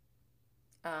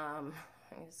 Let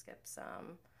me skip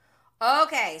some.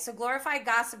 Okay, so Glorified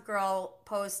Gossip Girl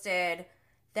posted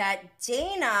that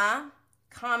Dana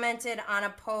commented on a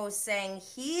post saying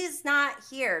he's not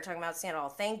here, talking about Sandoval.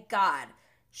 Thank God.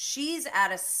 She's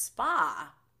at a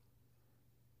spa.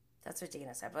 That's what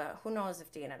Dana said, but who knows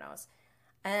if Dana knows.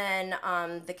 And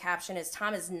the caption is,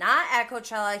 Tom is not at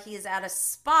Coachella. He is at a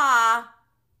spa.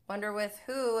 Wonder with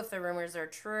who, if the rumors are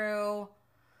true.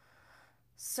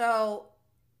 So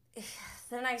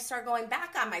then I start going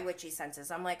back on my witchy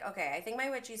senses. I'm like, okay, I think my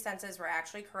witchy senses were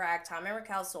actually correct. Tom and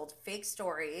Raquel sold fake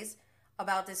stories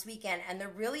about this weekend, and they're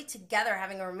really together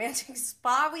having a romantic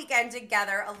spa weekend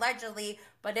together, allegedly.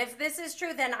 But if this is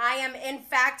true, then I am in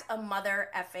fact a mother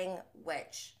effing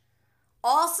witch.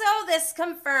 Also, this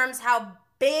confirms how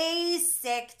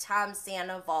basic Tom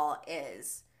Sandoval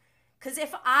is. Because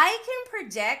if I can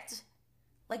predict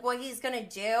like what he's going to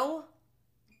do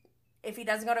if he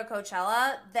doesn't go to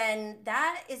Coachella, then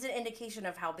that is an indication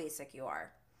of how basic you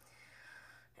are.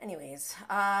 Anyways,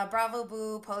 Bravo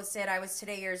Boo posted, I was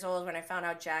today years old when I found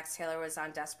out Jax Taylor was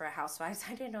on Desperate Housewives.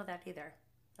 I didn't know that either.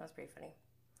 That was pretty funny.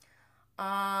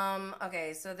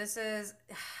 Okay, so this is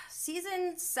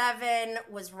season 7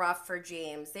 was rough for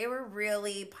James. They were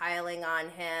really piling on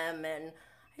him, and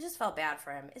I just felt bad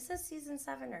for him. Is this season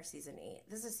 7 or season 8?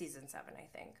 This is season 7, I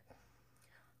think.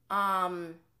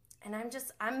 And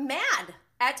I'm mad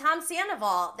at Tom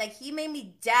Sandoval that he made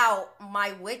me doubt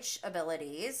my witch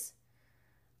abilities.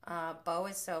 Bo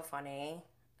is so funny.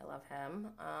 I love him.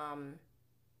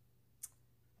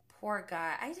 Poor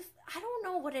guy. I don't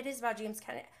know what it is about James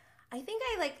Kennedy. I think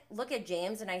I like look at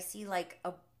James and I see like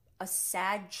a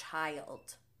sad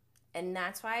child, and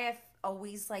that's why I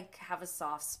always like have a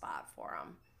soft spot for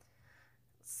him.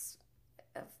 It's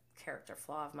a character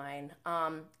flaw of mine.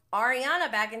 Ariana,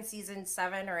 back in season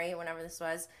 7 or 8, whenever this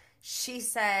was, she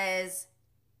says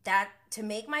that to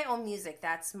make my own music,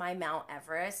 that's my Mount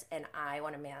Everest, and I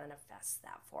want to manifest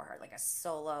that for her, like a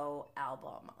solo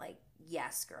album. Like,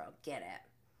 yes, girl, get it.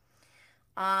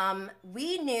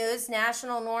 We News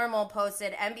National Normal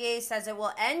posted, NBA says it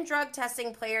will end drug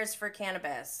testing players for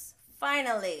cannabis.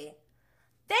 Finally.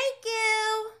 Thank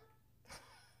you.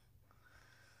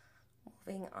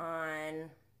 Moving on.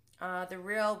 The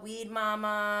Real Weed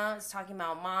Mama is talking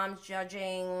about moms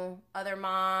judging other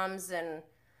moms, and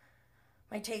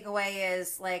my takeaway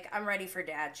is, like, I'm ready for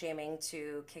dad shaming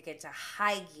to kick into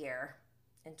high gear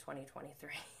in 2023.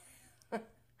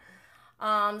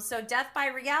 So Death by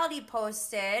Reality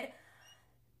posted,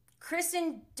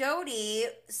 Kristen Doty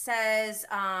says,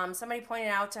 somebody pointed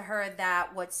out to her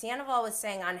that what Scandoval was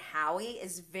saying on Howie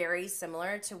is very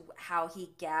similar to how he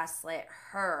gaslit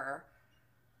her,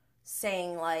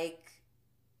 saying like,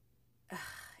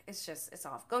 it's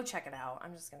off. Go check it out.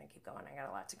 I'm just going to keep going. I got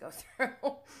a lot to go through.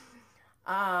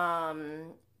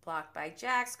 Blocked by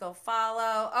Jax. Go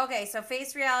follow. Okay, so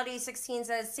Face Reality 16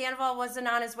 says Sandoval wasn't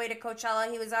on his way to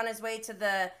Coachella. He was on his way to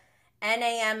the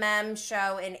NAMM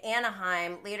show in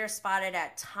Anaheim, later spotted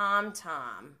at Tom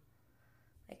Tom.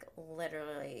 Like,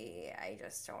 literally, I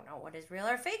just don't know what is real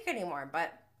or fake anymore.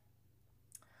 But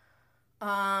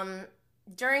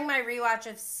during my rewatch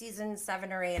of season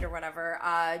 7 or 8 or whatever,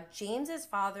 James's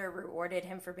father rewarded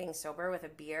him for being sober with a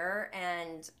beer,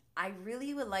 and I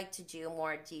really would like to do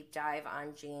more deep dive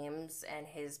on James and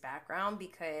his background,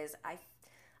 because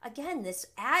again, this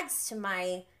adds to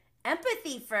my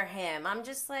empathy for him. I'm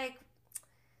just like,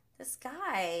 this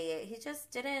guy, he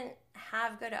just didn't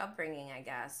have good upbringing, I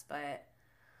guess. But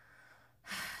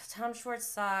Tom Schwartz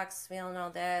sucks. We all know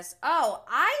this. Oh,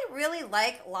 I really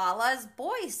like Lala's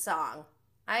Boys song.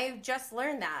 I just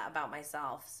learned that about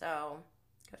myself. So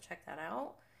go check that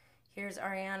out. Here's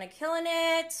Ariana killing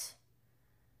it.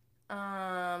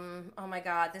 Oh my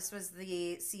God, this was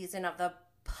the season of the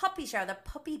puppy show, the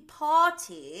puppy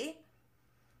party.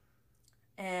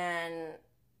 And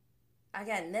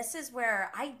again, this is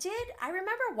where I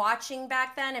remember watching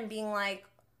back then and being like,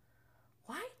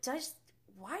 why do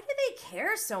they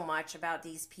care so much about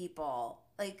these people?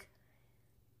 Like,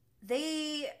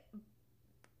 they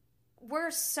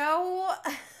were so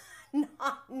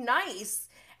not nice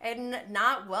and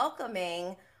not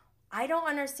welcoming. I don't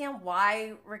understand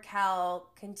why Raquel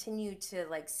continued to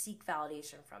like seek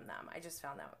validation from them. I just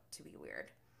found that to be weird.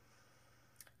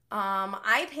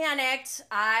 I panicked.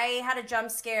 I had a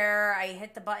jump scare. I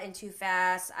hit the button too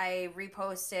fast. I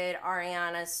reposted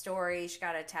Ariana's story. She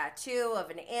got a tattoo of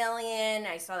an alien.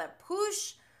 I saw that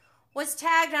Poosh was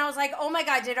tagged, and I was like, oh my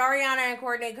God, did Ariana and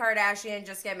Kourtney Kardashian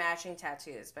just get matching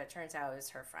tattoos? But it turns out it was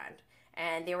her friend.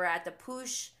 And they were at the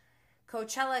Poosh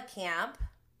Coachella camp.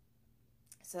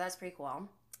 So that's pretty cool.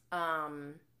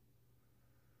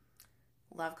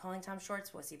 Love calling Tom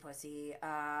Schwartz wussy pussy.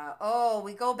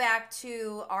 We go back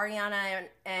to Ariana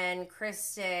and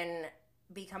Kristen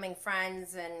becoming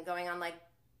friends and going on like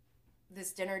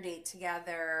this dinner date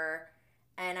together.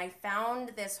 And I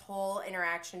found this whole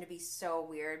interaction to be so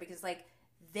weird because like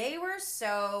they were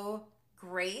so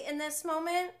great in this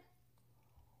moment.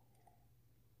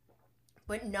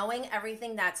 But knowing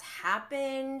everything that's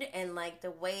happened and like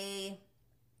the way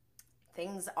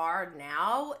things are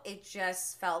now, it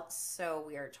just felt so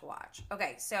weird to watch.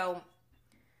 Okay, so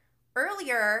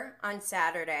earlier on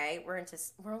Saturday, we're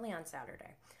only on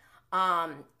Saturday.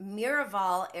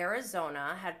 Miraval,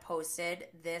 Arizona had posted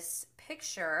this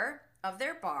picture of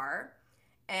their bar,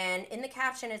 and in the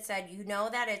caption it said, "You know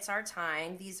that it's our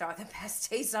time. These are the best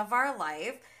days of our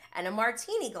life," and a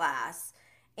martini glass.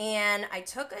 And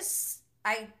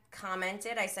I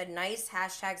commented, I said, nice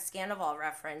 #Scandoval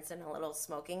reference and a little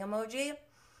smoking emoji.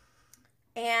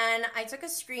 And I took a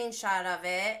screenshot of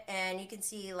it, and you can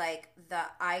see like the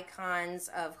icons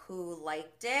of who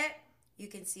liked it. You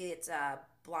can see it's a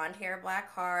blonde hair,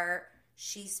 black heart,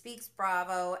 she speaks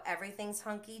bravo, everything's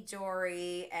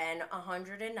hunky-dory, and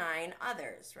 109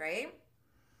 others, right?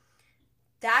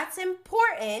 That's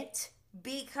important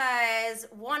because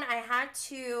one,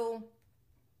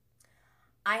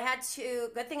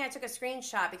 good thing I took a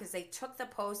screenshot because they took the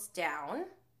post down.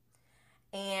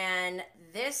 And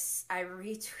this, I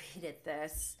retweeted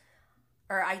this,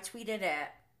 or I tweeted it,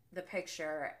 the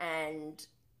picture, and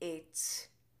it,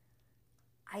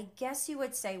 I guess you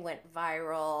would say, went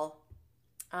viral.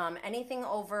 Anything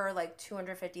over like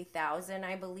 250,000,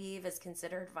 I believe, is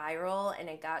considered viral, and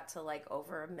it got to like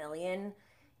over 1 million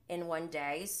in one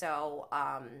day. So,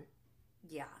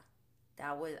 yeah.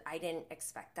 I didn't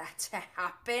expect that to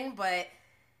happen, but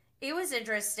it was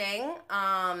interesting.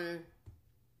 And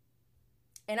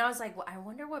I was like, well, I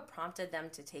wonder what prompted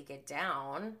them to take it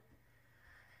down.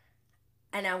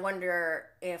 And I wonder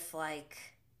if like,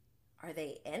 are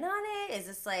they in on it? Is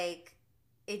this like,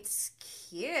 it's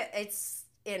cute, it's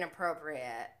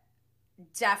inappropriate,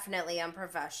 definitely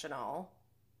unprofessional,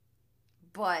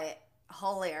 but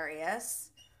hilarious.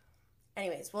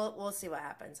 Anyways, we'll see what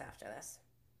happens after this.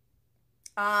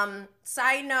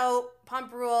 Side note,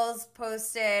 Pump Rules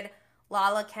posted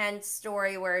Lala Kent's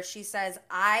story where she says,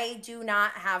 I do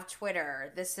not have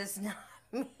Twitter. This is not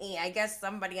me. I guess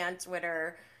somebody on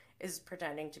Twitter is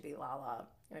pretending to be Lala,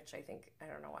 which I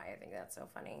don't know why I think that's so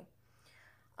funny.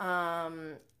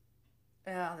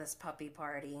 Oh, this puppy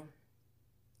party.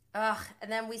 Ugh,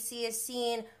 and then we see a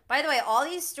scene. By the way, all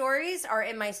these stories are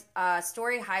in my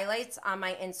story highlights on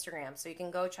my Instagram, so you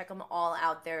can go check them all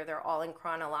out there. They're all in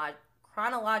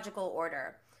chronological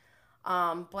order.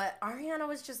 But Ariana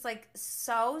was just like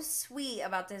so sweet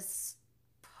about this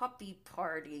puppy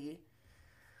party.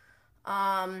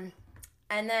 And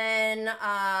then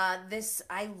this,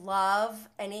 I love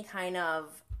any kind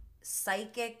of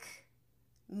psychic,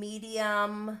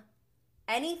 medium,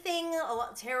 anything,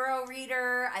 tarot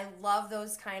reader. I love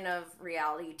those kind of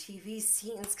reality TV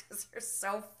scenes because they're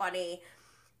so funny.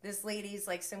 This lady's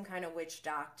like some kind of witch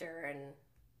doctor, and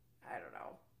I don't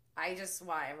know. I just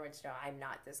want everyone to know I'm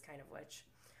not this kind of witch.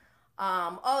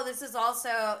 This is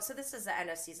also, so this is the end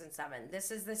of season 7. This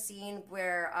is the scene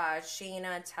where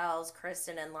Scheana tells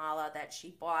Kristen and Lala that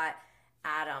she bought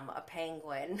Adam a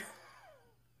penguin.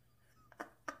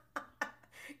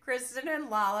 Kristen and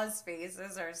Lala's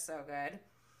faces are so good.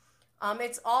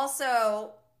 It's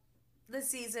also the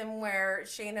season where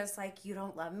Shayna's like, you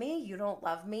don't love me? You don't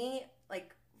love me?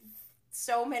 Like,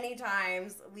 so many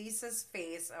times. Lisa's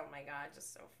face, oh my God,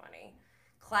 just so funny.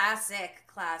 Classic,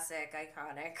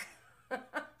 iconic.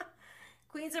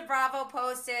 Queens of Bravo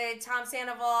posted, Tom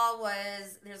Sandoval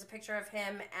there's a picture of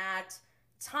him at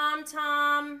Tom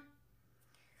Tom.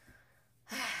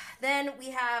 Then we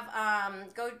have,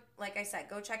 like I said,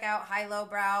 go check out High Low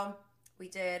Brow. We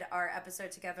did our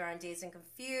episode together on Dazed and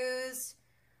Confused.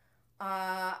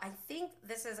 I think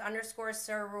this is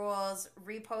 _Sir Rules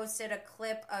reposted a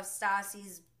clip of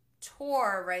Stassi's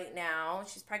tour right now.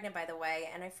 She's pregnant, by the way,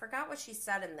 and I forgot what she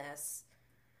said in this,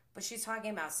 but she's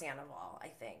talking about Scandoval, I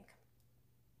think.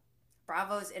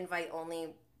 Bravo's invite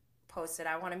only posted,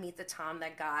 I want to meet the Tom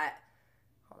that got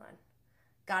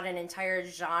an entire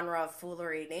genre of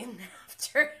foolery named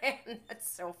after him. That's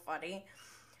so funny.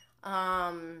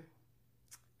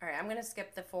 All right, I'm going to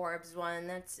skip the Forbes one.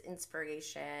 That's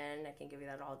inspiration. I can give you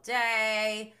that all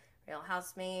day. Real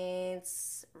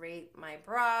Housemates, Rate My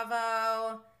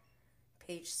Bravo.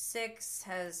 Page 6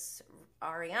 has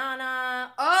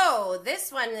Ariana. Oh,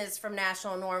 this one is from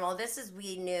National Normal. This is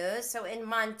Weed News. So in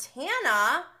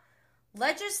Montana,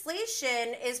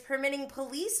 legislation is permitting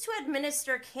police to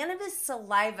administer cannabis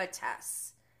saliva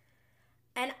tests.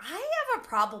 And I have a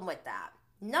problem with that.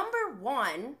 Number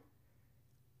one,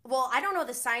 well, I don't know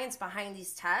the science behind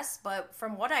these tests, but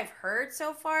from what I've heard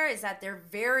so far is that they're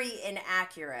very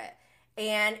inaccurate.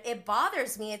 And it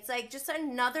bothers me. It's like just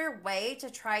another way to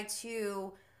try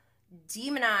to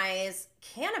demonize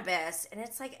cannabis. And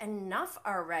it's like, enough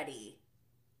already.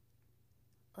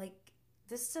 Like,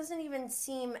 this doesn't even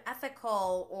seem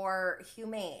ethical or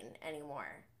humane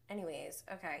anymore. Anyways,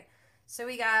 okay. So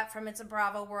we got from It's a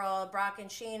Bravo World, Brock and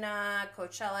Scheana,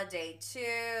 Coachella Day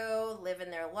 2,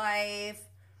 living their life.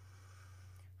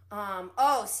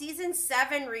 Season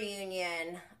 7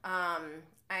 reunion.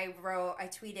 I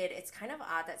tweeted, it's kind of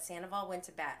odd that Sandoval went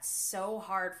to bat so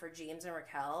hard for James and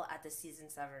Raquel at the season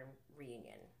 7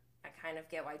 reunion. I kind of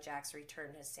get why Jax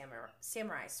returned his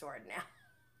samurai sword now.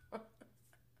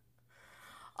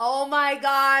 Oh my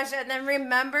gosh. And then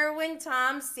remember when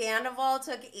Tom Sandoval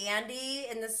took Andy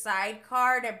in the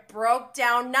sidecar and it broke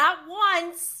down not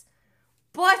once,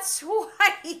 but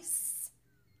twice.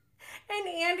 And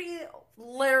Andy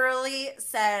literally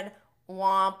said,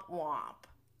 womp womp,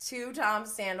 to Tom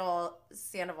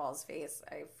Sandoval's face.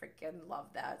 I freaking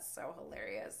love that. So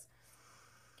hilarious.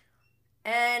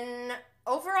 And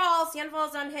overall,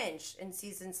 Sandoval's unhinged in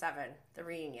season 7, the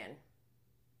reunion.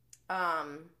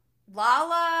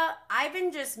 Lala, I've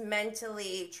been just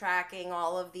mentally tracking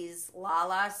all of these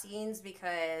Lala scenes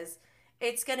because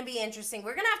it's going to be interesting.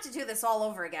 We're going to have to do this all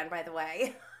over again, by the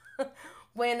way.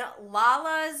 When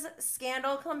Lala's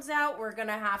scandal comes out, we're going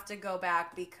to have to go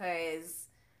back because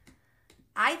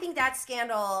I think that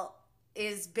scandal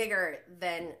is bigger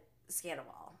than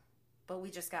Scandoval. But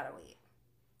we just got to wait.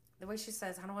 The way she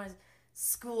says, I don't want to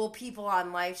school people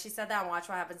on life. She said that on Watch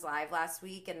What Happens Live last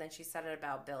week, and then she said it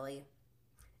about Billy.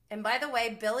 And by the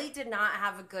way, Billy did not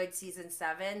have a good season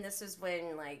 7. This is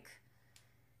when, like,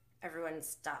 everyone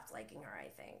stopped liking her, I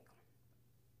think.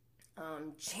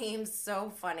 James, so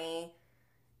funny.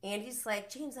 Andy's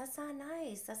like, James, that's not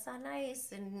nice. That's not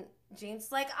nice. And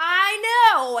James like,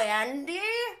 I know, Andy.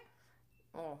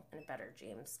 Oh, in a better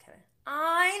James kind of,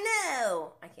 I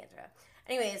know. I can't do it.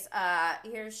 Anyways,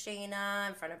 here's Scheana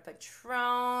in front of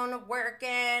Patron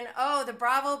working. Oh, the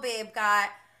Bravo babe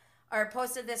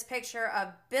posted this picture of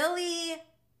Billy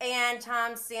and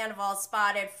Tom Sandoval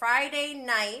spotted Friday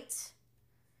night.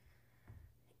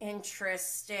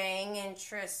 Interesting.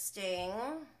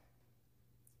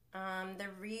 The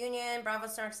reunion, Bravo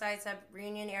Snark Side said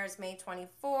reunion airs May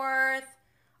 24th.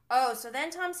 Oh, so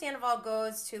then Tom Sandoval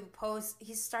goes to post,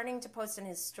 he's starting to post in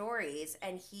his stories,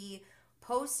 and he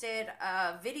posted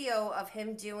a video of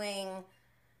him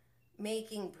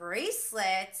making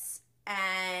bracelets,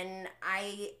 and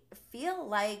I feel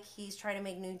like he's trying to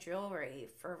make new jewelry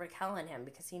for Raquel and him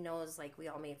because he knows, like, we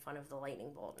all made fun of the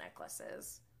lightning bolt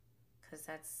necklaces because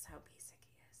that's how basic he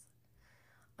is.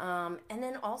 And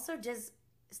then also, does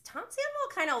Tom Sandoval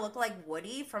kind of look like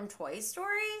Woody from Toy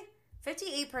Story?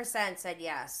 58% said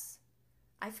yes.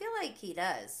 I feel like he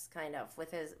does, kind of,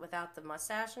 without the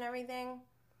mustache and everything.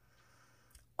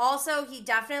 Also, he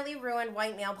definitely ruined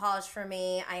white nail polish for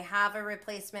me. I have a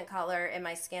replacement color in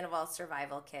my Scandoval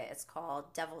survival kit. It's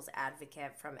called Devil's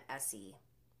Advocate from Essie.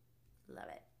 Love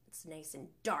it. It's nice and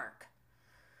dark.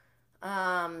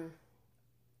 Oh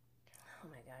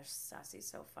my gosh, Sassy's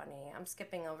so funny. I'm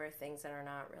skipping over things that are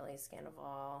not really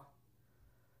Scandoval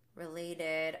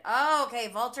related. Oh, okay.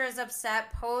 Vulture is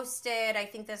upset. Posted. I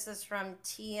think this is from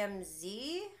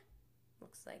TMZ.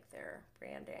 Looks like they're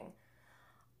branding.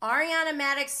 Ariana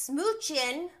Maddox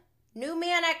smooching. New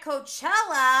man at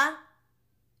Coachella.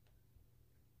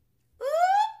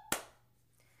 Ooh.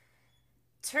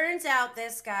 Turns out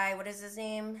this guy, what is his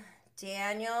name?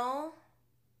 Daniel.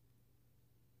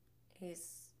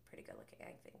 He's pretty good looking,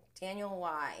 I think. Daniel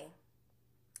Y.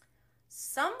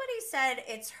 Somebody said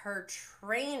it's her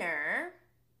trainer.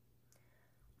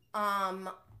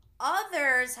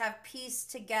 Others have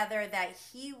pieced together that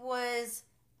he was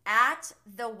at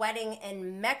the wedding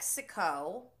in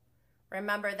Mexico.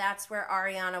 Remember, that's where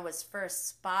Ariana was first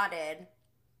spotted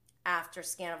after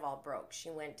Scandoval broke. She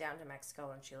went down to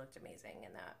Mexico and she looked amazing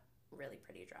in that really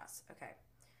pretty dress. Okay,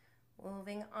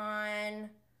 moving on.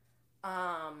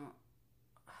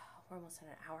 We're almost at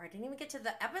an hour. I didn't even get to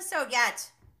the episode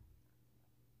yet.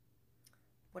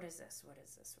 What is this? What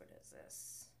is this? What is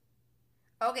this?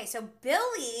 Okay, so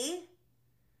Billy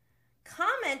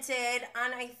commented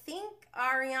on, I think,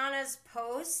 Ariana's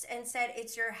post and said,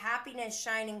 "It's your happiness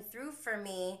shining through for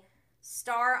me.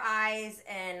 Star eyes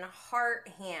and heart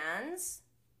hands."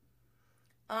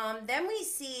 Then we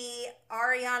see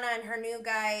Ariana and her new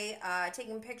guy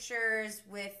taking pictures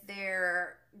with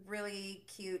their really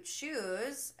cute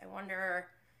shoes. I wonder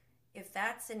if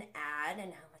that's an ad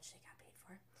and how much they got paid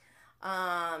for.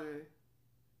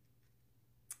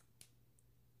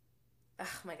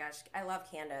 Oh my gosh, I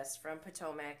love Candace from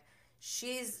Potomac.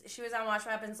 She was on Watch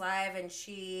What Happens Live, and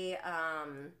she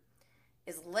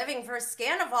is living for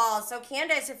Scandoval. So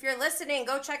Candace, if you're listening,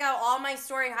 go check out all my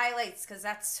story highlights because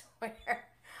that's where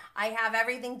I have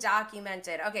everything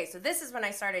documented. Okay, so this is when I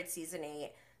started season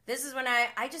 8. This is when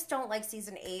I just don't like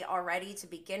season 8 already to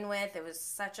begin with. It was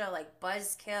such a like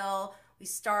buzzkill. We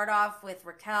start off with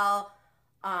Raquel,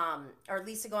 or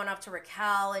Lisa going up to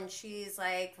Raquel, and she's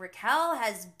like, "Raquel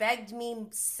has begged me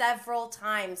several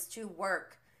times to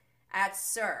work at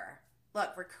SUR.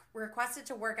 Look, requested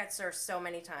to work at SUR so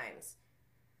many times."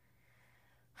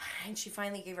 And she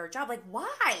finally gave her a job. Like,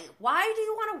 why? Why do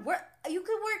you want to work? You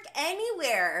could work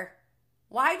anywhere.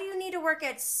 Why do you need to work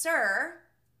at SUR?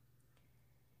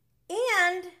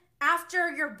 And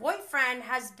after your boyfriend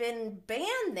has been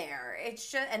banned there, it's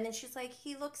just, and then she's like,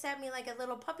 "He looks at me like a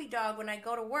little puppy dog when I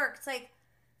go to work." It's like,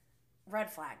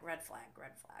 red flag, red flag,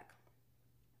 red flag.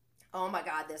 Oh my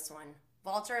God, this one.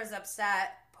 Vulture is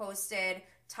upset, posted,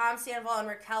 Tom Sandoval and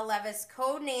Raquel Leviss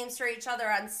code names for each other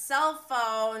on cell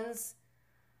phones.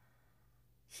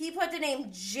 He put the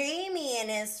name Jamie in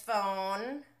his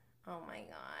phone. Oh my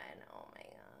God, oh my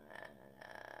God.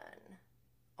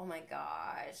 Oh my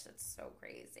gosh, that's so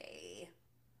crazy.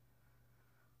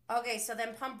 Okay, so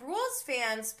then Pump Rules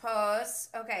fans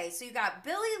post. Okay, so you got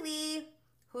Billy Lee,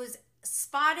 who's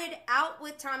spotted out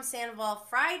with Tom Sandoval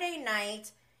Friday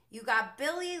night. You got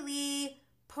Billy Lee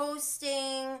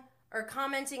posting or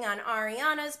commenting on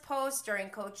Ariana's post during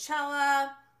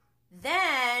Coachella.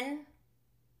 Then,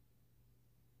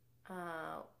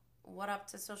 what up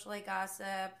to Socialite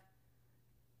Gossip?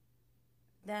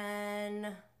 Then,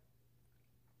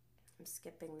 I'm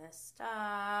skipping this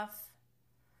stuff.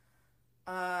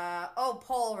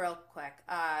 Poll real quick.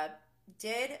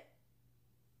 Did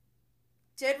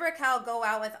Raquel go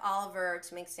out with Oliver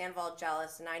to make Sandoval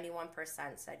jealous?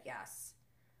 91% said yes.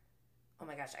 Oh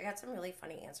my gosh, I got some really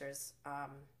funny answers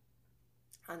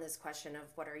on this question of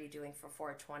what are you doing for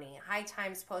 420. High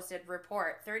Times posted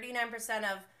report, 39%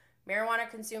 of marijuana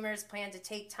consumers plan to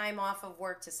take time off of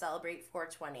work to celebrate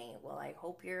 420. Well, I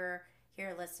hope you're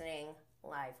here listening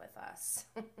live with us.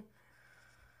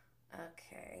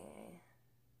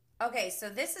 Okay, so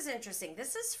this is interesting.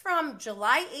 This is from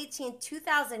July 18th,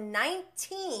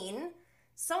 2019.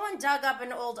 Someone dug up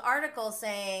an old article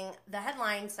saying, the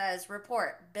headline says,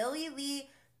 report, Billie Lee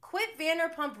quit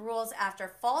Vanderpump Rules after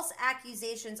false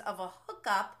accusations of a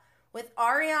hookup with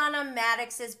Ariana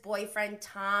Madix's boyfriend,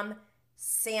 Tom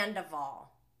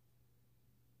Sandoval.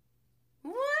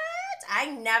 What? I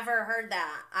never heard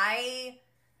that. I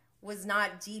was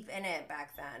not deep in it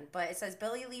back then. But it says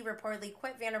Billie Lee reportedly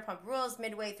quit Vanderpump Rules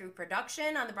midway through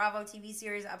production on the Bravo TV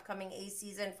series upcoming A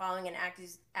season following an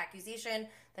accusation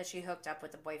that she hooked up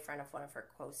with the boyfriend of one of her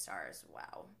co-stars.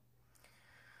 Wow.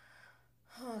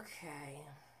 Okay.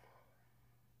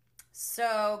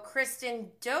 So Kristen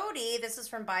Doty, this is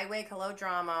from Byway Hello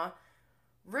Drama,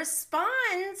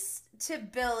 responds to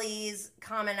Billie's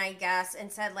comment, I guess, and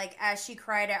said, like, as she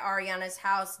cried at Ariana's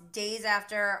house days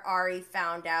after Ari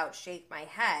found out, shake my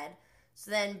head. So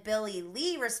then Billie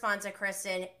Lee responds to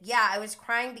Kristen, yeah, I was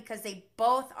crying because they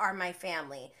both are my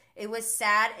family. It was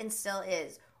sad and still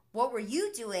is. What were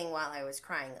you doing while I was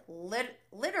crying?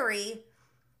 Literary.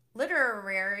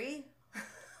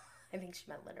 I think she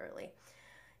meant literally.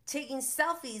 Taking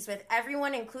selfies with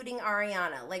everyone, including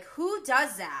Ariana. Like, who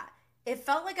does that? It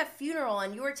felt like a funeral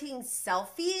and you were taking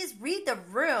selfies? Read the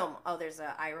room. Oh, there's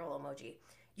an eye roll emoji.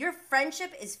 Your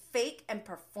friendship is fake and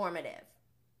performative.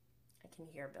 I can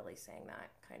hear Billie saying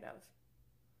that, kind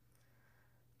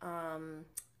of.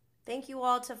 Thank you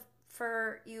all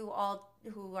for you all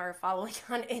who are following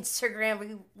on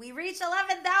Instagram. We reached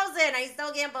 11,000. I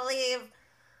still can't believe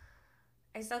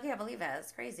it.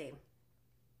 It's crazy.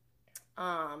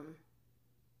 I'm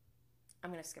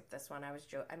going to skip this one. I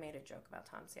made a joke about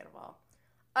Tom Sandoval.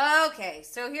 Okay,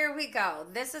 so here we go.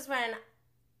 This is when,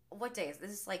 what day is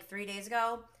this? This is like 3 days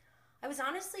ago. I was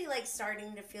honestly like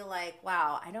starting to feel like,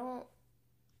 wow,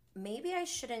 maybe I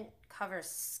shouldn't cover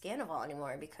Scandoval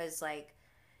anymore because like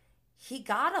he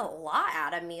got a lot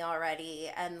out of me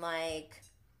already. And like,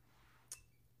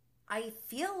 I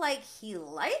feel like he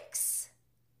likes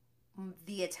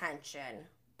the attention.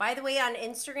 By the way, on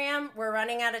Instagram, we're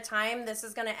running out of time. This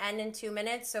is going to end in 2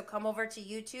 minutes, so come over to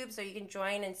YouTube so you can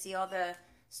join and see all the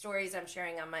stories I'm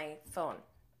sharing on my phone.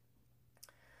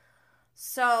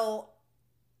 So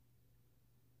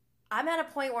I'm at a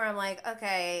point where I'm like,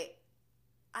 okay,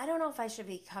 I don't know if I should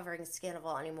be covering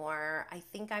Scandoval anymore. I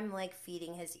think I'm like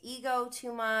feeding his ego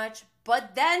too much.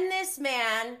 But then this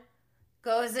man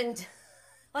goes and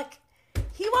like,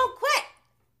 he won't quit.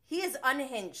 He is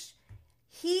unhinged.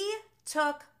 He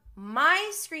took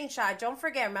my screenshot. Don't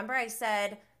forget, remember I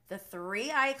said the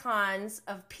 3 icons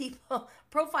of people,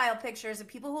 profile pictures of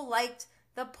people who liked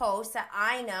the post that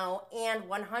I know and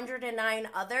 109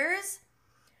 others.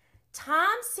 Tom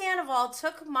Sandoval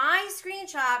took my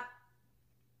screenshot.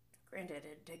 Granted,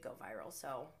 it did go viral,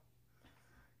 so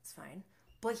it's fine.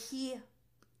 But he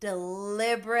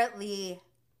deliberately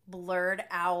blurred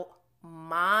out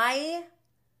my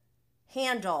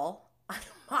handle on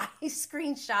my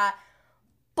screenshot,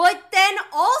 but then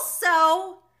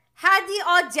also had the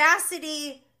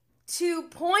audacity to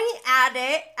point at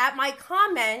it, at my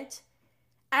comment,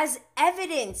 as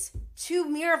evidence to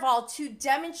Miraval to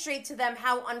demonstrate to them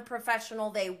how unprofessional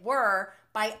they were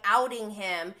by outing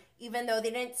him, even though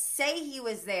they didn't say he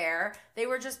was there. They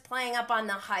were just playing up on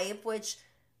the hype, which,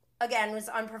 again, was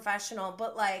unprofessional.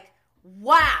 But, like,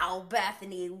 wow,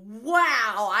 Bethany,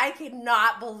 wow, I could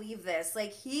not believe this.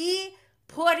 Like, he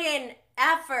put in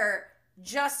effort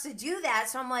just to do that.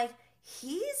 So I'm like,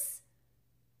 he's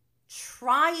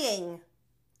trying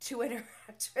to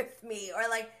interact with me, or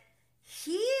like,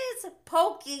 he's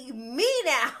poking me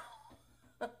now.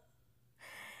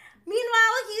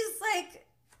 Meanwhile, he's like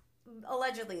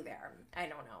allegedly there. I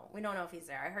don't know. We don't know if he's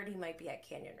there. I heard he might be at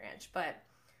Canyon Ranch, but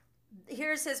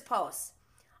here's his post.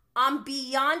 I'm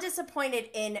beyond disappointed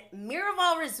in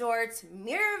Miraval Resorts,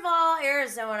 Miraval,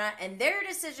 Arizona, and their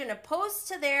decision to post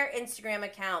to their Instagram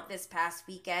account this past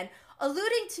weekend,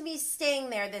 alluding to me staying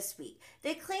there this week.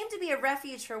 They claim to be a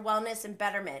refuge for wellness and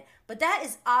betterment, but that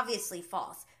is obviously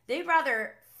false. They'd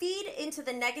rather feed into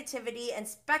the negativity and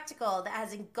spectacle that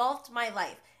has engulfed my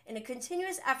life in a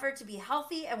continuous effort to be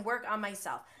healthy and work on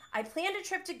myself. I planned a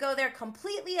trip to go there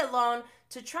completely alone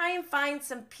to try and find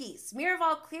some peace.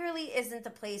 Miraval clearly isn't the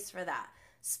place for that.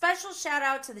 Special shout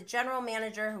out to the general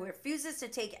manager who refuses to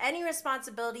take any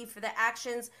responsibility for the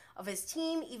actions of his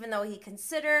team, even though he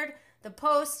considered the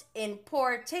post in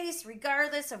poor taste.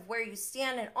 Regardless of where you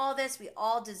stand in all this, we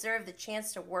all deserve the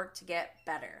chance to work to get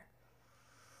better.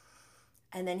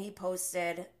 And then he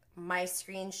posted my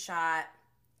screenshot.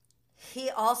 He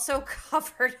also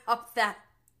covered up that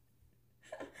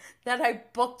I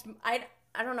booked. I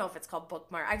don't know if it's called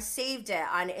bookmark. I saved it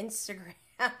on Instagram.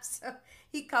 So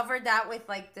he covered that with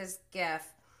like this GIF.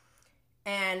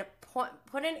 and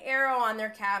put an arrow on their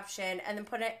caption and then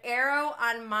put an arrow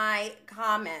on my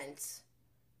comment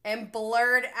and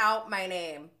blurred out my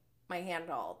name, my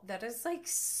handle. That is like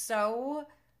so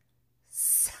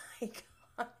psychotic.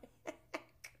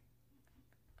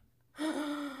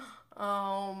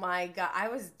 Oh my God. I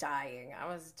was dying.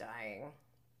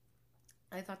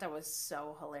 I thought that was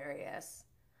so hilarious.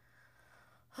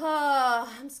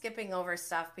 I'm skipping over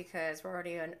stuff because we're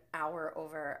already an hour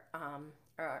over,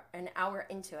 or an hour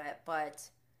into it, but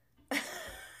this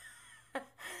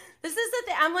is the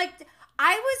thing. I'm like,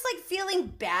 I was like feeling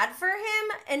bad for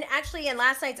him. And actually, in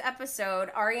last night's episode,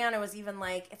 Ariana was even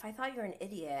like, if I thought you were an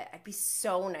idiot, I'd be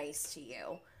so nice to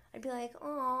you. I'd be like,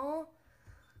 oh,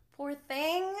 poor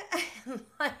thing.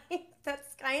 Like,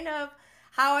 that's kind of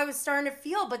how I was starting to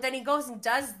feel. But then he goes and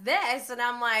does this, and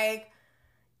I'm like,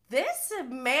 this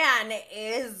man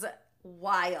is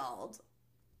wild.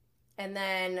 And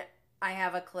then I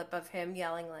have a clip of him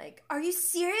yelling like, are you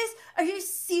serious? Are you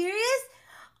serious?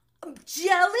 I'm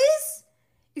jealous?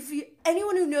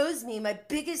 Anyone who knows me, my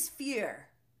biggest fear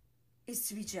is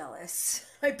to be jealous.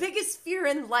 My biggest fear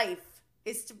in life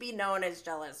is to be known as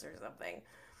jealous or something.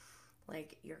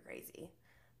 Like, you're crazy.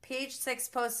 Page 6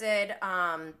 posted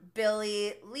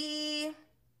Billy Lee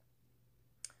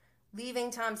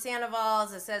leaving Tom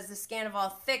Sandoval's. It says the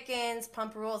Scandoval thickens.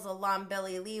 Pump Rules alum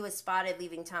Billy Lee was spotted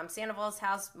leaving Tom Sandoval's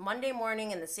house Monday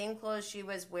morning in the same clothes she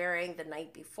was wearing the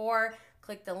night before.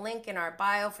 Click the link in our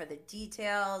bio for the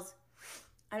details.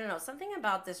 I don't know. Something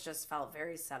about this just felt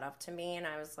very set up to me, and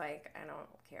I was like, I don't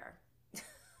care.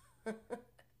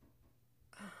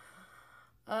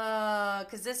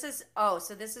 Because this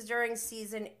is during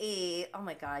season 8. Oh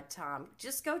my God, Tom.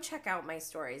 Just go check out my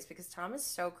stories because Tom is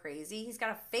so crazy. He's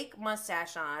got a fake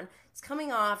mustache on. It's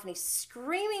coming off and he's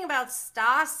screaming about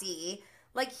Stassi.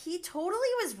 Like, he totally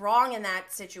was wrong in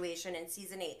that situation in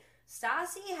season 8.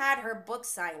 Stassi had her book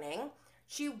signing.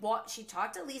 She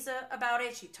talked to Lisa about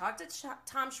it. She talked to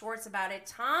Tom Schwartz about it.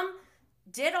 Tom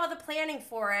did all the planning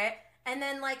for it. And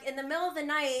then, like, in the middle of the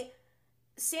night,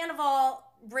 Sandoval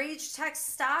rage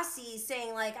text Stassi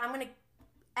saying, like, I'm going to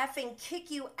effing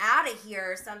kick you out of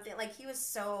here or something. Like, he was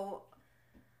so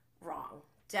wrong.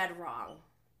 Dead wrong.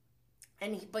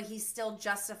 But he's still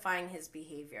justifying his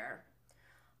behavior.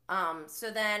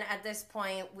 So then at this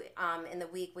point in the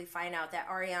week, we find out that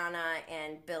Ariana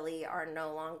and Billy are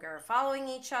no longer following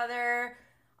each other.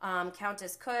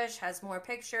 Countess Kush has more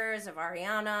pictures of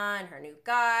Ariana and her new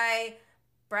guy.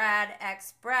 Brad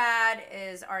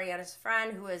is Ariana's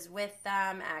friend who is with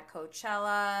them at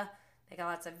Coachella. They got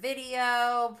lots of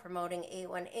video promoting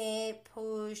 818,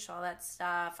 Push, all that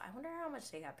stuff. I wonder how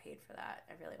much they got paid for that.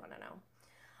 I really want to know.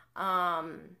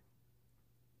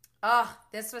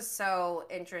 This was so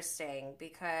interesting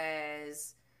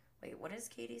because, wait, what does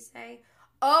Katie say?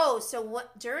 Oh, so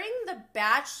during the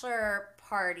bachelor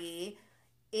party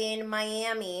in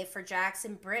Miami for Jax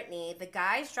and Brittany, the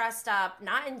guys dressed up,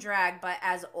 not in drag, but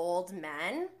as old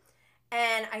men.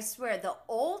 And I swear, the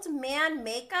old man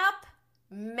makeup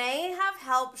may have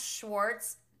helped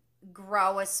Schwartz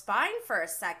grow a spine for a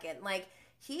second. Like,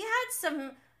 he had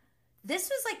some... This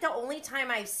was like the only time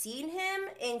I've seen him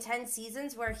in 10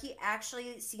 seasons where he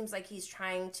actually seems like he's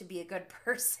trying to be a good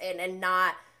person and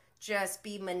not just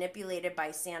be manipulated by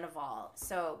Sandoval.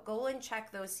 So go and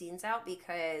check those scenes out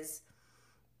because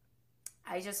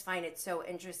I just find it so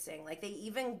interesting. Like, they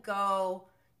even go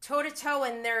toe-to-toe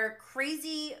in their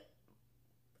crazy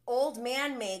old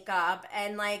man makeup,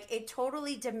 and like it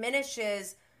totally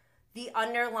diminishes the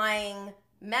underlying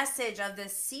message of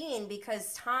this scene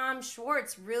because Tom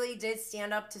Schwartz really did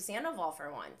stand up to Sandoval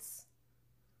for once.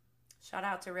 Shout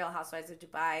out to Real Housewives of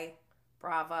Dubai.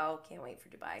 Bravo. Can't wait for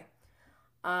Dubai.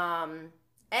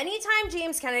 Anytime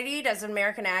James Kennedy does an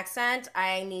American accent,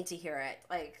 I need to hear it.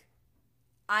 Like,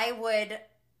 I would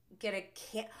get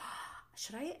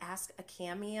should I ask a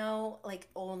cameo? Like,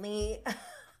 only...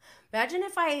 Imagine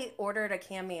if I ordered a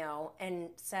cameo and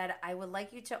said, I would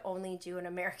like you to only do an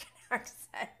American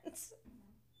accent.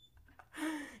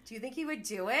 Do you think he would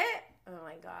do it? Oh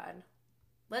my God.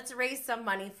 Let's raise some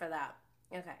money for that.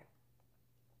 Okay.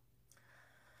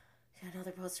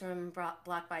 Another post from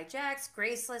Blocked by Jax.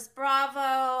 Graceless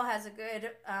Bravo has a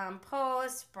good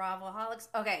post. Bravoholics.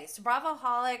 Okay, so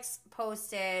Bravoholics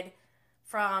posted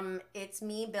from It's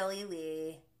Me, Billy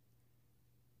Lee.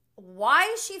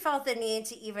 Why she felt the need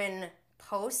to even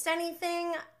post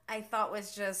anything, I thought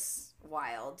was just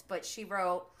wild. But she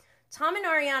wrote, Tom and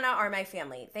Ariana are my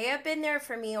family. They have been there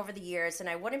for me over the years, and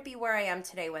I wouldn't be where I am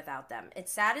today without them. It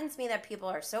saddens me that people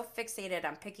are so fixated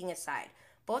on picking a side.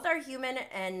 Both are human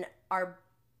and are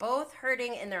both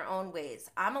hurting in their own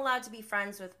ways. I'm allowed to be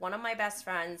friends with one of my best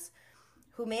friends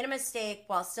who made a mistake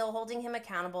while still holding him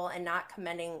accountable and not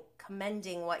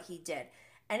commending what he did.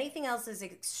 Anything else is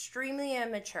extremely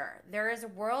immature. There is a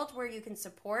world where you can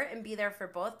support and be there for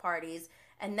both parties,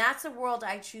 and that's a world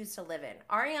I choose to live in.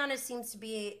 Ariana seems to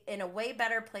be in a way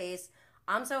better place.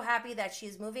 I'm so happy that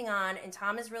she's moving on, and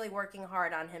Tom is really working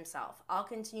hard on himself. I'll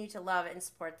continue to love and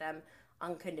support them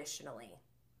unconditionally.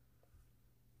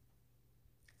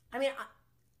 I mean,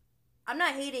 I'm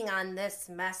not hating on this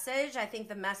message. I think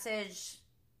the message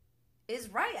is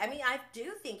right. I mean, I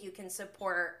do think you can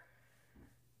support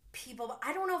people, but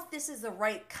I don't know if this is the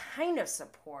right kind of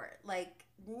support. Like,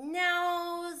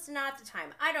 now's not the time.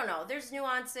 I don't know. There's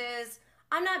nuances.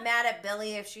 I'm not mad at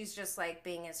Billy if she's just like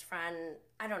being his friend.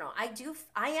 I don't know. I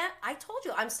told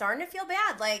you, I'm starting to feel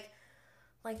bad.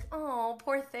 Like, oh,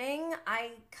 poor thing.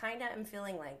 I kind of am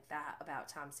feeling like that about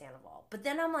Tom Sandoval. But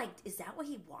then I'm like, is that what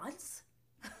he wants?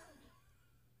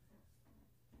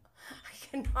 I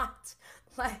cannot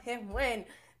let him win.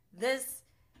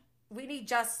 We need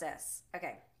justice.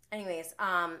 Okay. Anyways,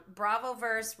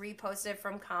 Bravoverse reposted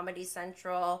from Comedy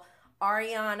Central.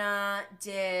 Ariana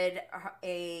did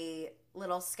a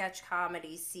little sketch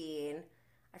comedy scene.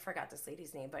 I forgot this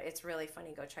lady's name, but it's really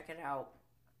funny. Go check it out.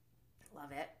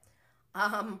 Love it.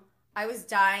 I was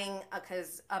dying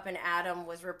because Up and Adam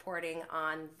was reporting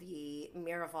on the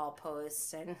Miraval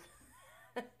post, and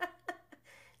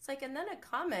it's like, and then a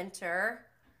commenter,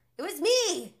 it was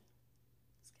me.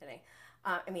 Just kidding.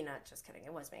 Not just kidding.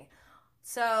 It was me.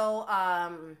 So,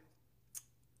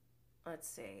 let's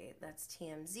see. That's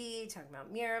TMZ talking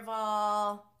about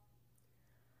Miraval.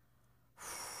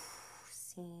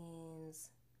 Scenes.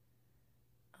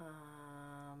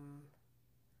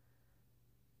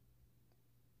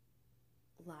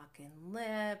 Locking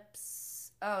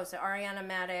lips. Oh, so Ariana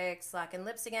Madix locking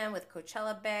lips again with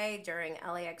Coachella Bay during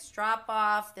LAX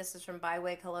drop-off. This is from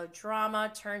Byway Hello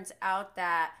Drama. Turns out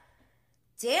that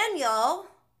Daniel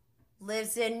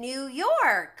lives in New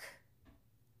York.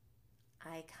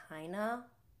 I kind of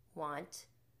want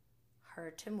her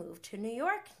to move to New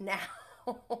York now.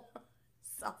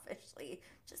 Selfishly.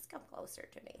 Just come closer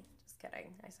to me. Just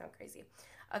kidding. I sound crazy.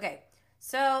 Okay.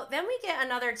 So then we get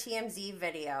another TMZ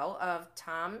video of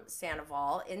Tom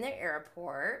Sandoval in the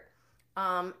airport.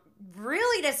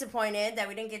 Really disappointed that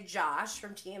we didn't get Josh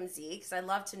from TMZ, because I'd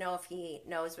love to know if he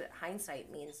knows what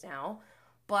hindsight means now.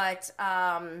 But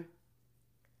how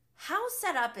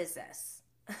set up is this?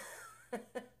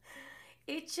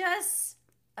 It just,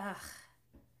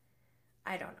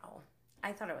 I don't know.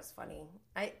 I thought it was funny.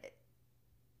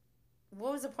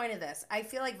 What was the point of this? I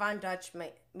feel like Von Dutch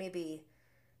maybe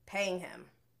paying him.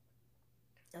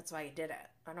 That's why he did it.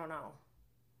 I don't know.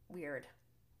 Weird.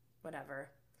 Whatever.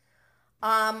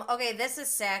 Okay, this is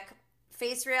sick.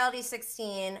 Face Reality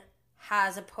 16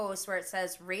 has a post where it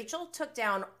says Rachel took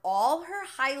down all her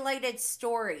highlighted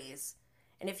stories.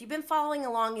 And if you've been following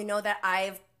along, you know that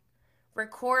I've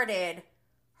recorded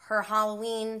her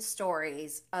Halloween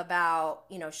stories about,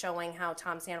 showing how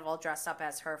Tom Sandoval dressed up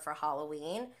as her for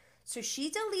Halloween. So she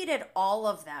deleted all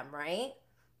of them, right?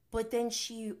 But then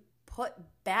she put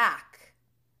back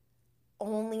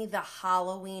only the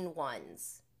Halloween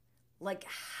ones. Like,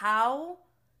 how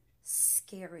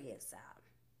scary is that?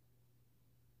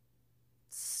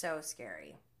 So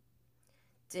scary.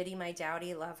 Diddy, my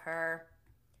Dowdy, love her.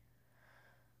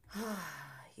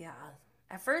 Yeah.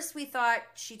 At first we thought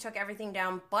she took everything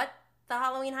down but the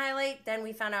Halloween highlight. Then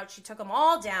we found out she took them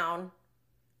all down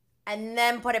and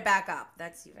then put it back up.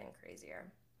 That's even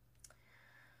crazier.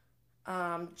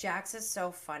 Jax is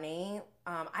so funny.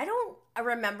 I don't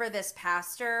remember this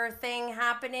pastor thing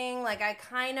happening. Like, I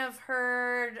kind of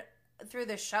heard through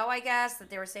the show, I guess, that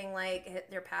they were saying like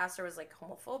their pastor was like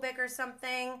homophobic or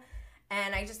something.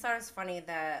 And I just thought it was funny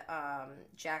that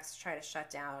Jax tried to shut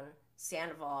down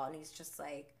Sandoval, and he's just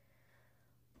like,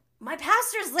 my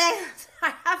pastor's Lance.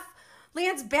 I have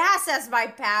Lance Bass as my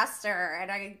pastor. And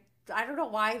I don't know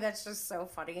why that's just so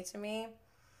funny to me.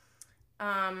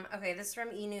 Okay, this is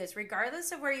from E! News.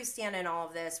 Regardless of where you stand in all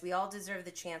of this, we all deserve the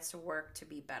chance to work to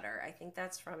be better. I think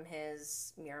that's from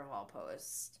his Miraval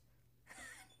post.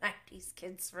 90s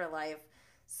Kids for Life,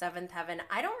 Seventh Heaven.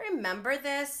 I don't remember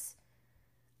this.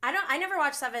 I never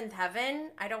watched Seventh Heaven.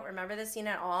 I don't remember this scene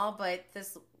at all, but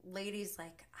this lady's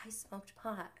like, I smoked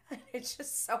pot. It's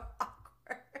just so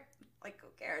awkward. Like, who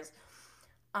cares?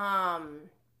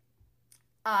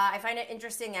 I find it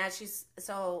interesting as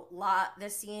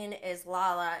this scene is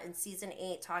Lala in season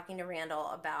 8 talking to Randall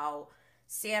about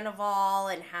Sandoval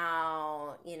and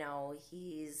how,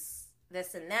 he's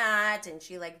this and that, and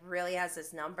she like really has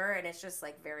this number, and it's just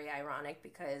like very ironic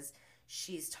because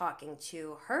she's talking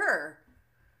to her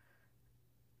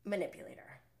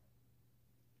manipulator.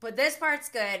 But this part's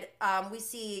good. We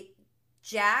see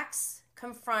Jax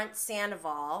confront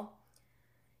Sandoval.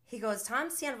 He goes, Tom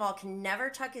Sandoval can never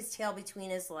tuck his tail between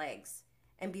his legs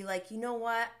and be like, you know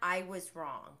what? I was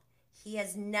wrong. He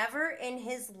has never in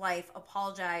his life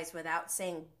apologized without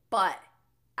saying but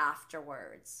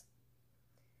afterwards.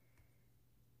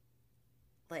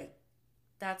 Like,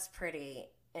 that's pretty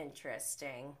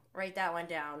interesting. Write that one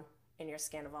down in your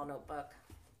Scandoval notebook.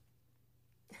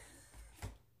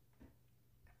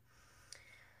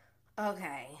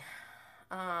 Okay.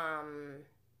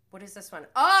 What is this one?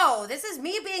 Oh, this is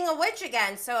me being a witch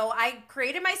again. So I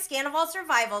created my Scandoval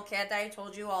survival kit that I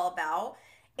told you all about.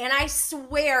 And I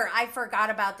swear I forgot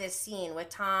about this scene with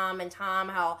Tom,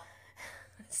 how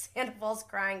Sandoval's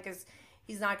crying because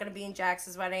he's not going to be in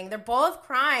Jax's wedding. They're both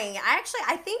crying. I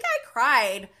think I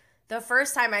cried the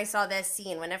first time I saw this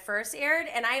scene when it first aired.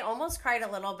 And I almost cried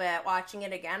a little bit watching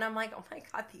it again. I'm like, oh my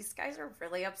God, these guys are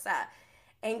really upset.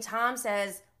 And Tom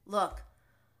says, look,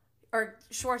 or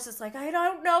Schwartz is like, I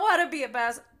don't know how to be a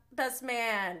best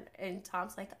man. And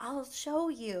Tom's like, I'll show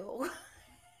you.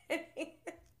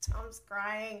 Tom's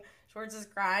crying. Schwartz is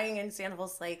crying. And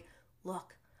Sandoval's like,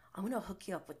 look, I'm going to hook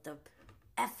you up with the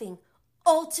effing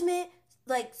ultimate,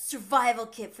 like, survival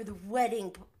kit for the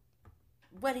wedding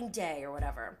day or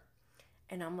whatever.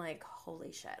 And I'm like,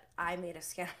 holy shit. I made a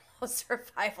Scandoval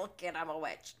survival kit. I'm a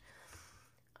witch.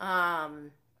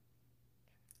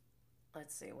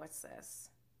 Let's see. What's this?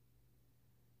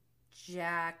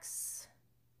 Jax.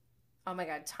 Oh my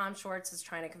God. Tom Schwartz is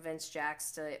trying to convince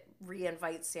Jax to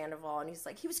re-invite Sandoval. And he's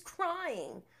like, he was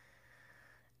crying.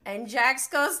 And Jax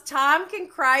goes, Tom can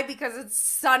cry because it's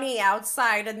sunny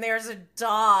outside and there's a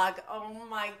dog. Oh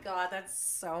my God. That's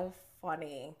so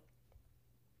funny.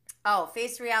 Oh,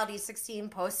 Face Reality 16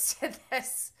 posted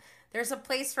this. There's a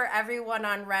place for everyone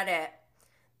on Reddit.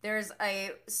 There's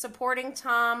a supporting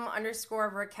Tom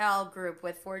 _ Raquel group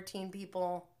with 14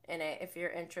 people in it if you're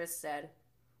interested.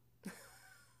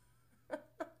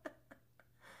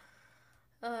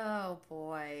 Oh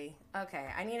boy. Okay,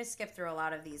 I need to skip through a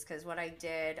lot of these because what I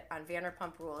did on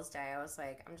Vanderpump Rules Day, I was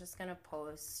like, I'm just going to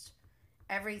post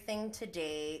everything to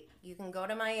date. You can go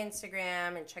to my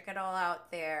Instagram and check it all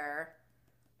out there.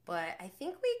 But I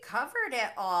think we covered it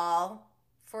all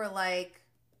for like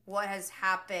what has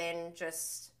happened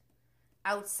just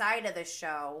outside of the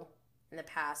show in the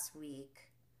past week.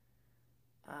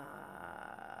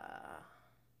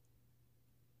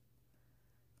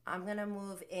 I'm going to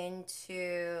move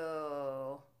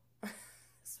into...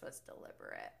 This was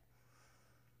deliberate.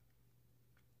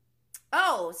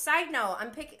 Oh, side note,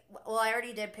 I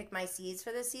already did pick my seeds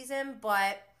for this season,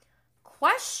 but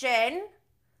question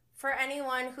for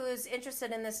anyone who's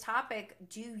interested in this topic,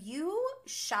 do you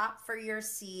shop for your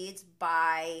seeds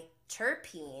by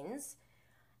terpenes?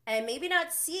 And maybe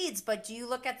not seeds, but do you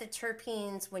look at the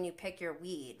terpenes when you pick your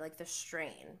weed, like the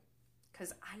strain?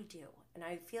 Because I do. And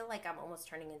I feel like I'm almost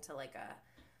turning into like a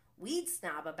weed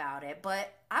snob about it.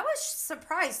 But I was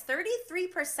surprised.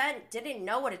 33% didn't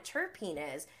know what a terpene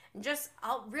is. And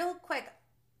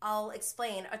I'll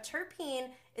explain. A terpene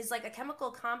is like a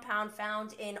chemical compound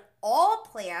found in all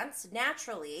plants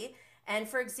naturally. And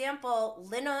for example,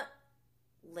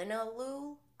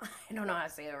 linalool, I don't know how to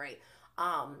say it right.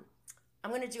 I'm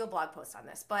going to do a blog post on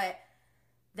this, but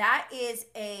that is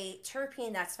a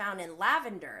terpene that's found in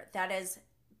lavender that has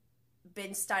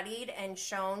been studied and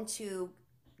shown to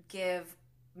give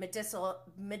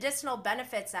medicinal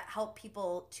benefits that help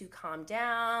people to calm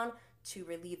down, to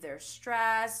relieve their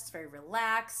stress. It's very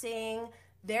relaxing.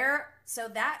 So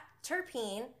that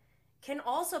terpene can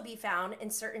also be found in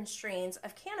certain strains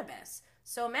of cannabis.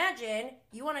 So imagine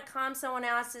you want to calm someone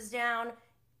else's down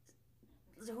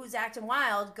who's acting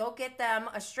wild, go get them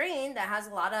a strain that has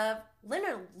a lot of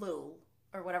linalool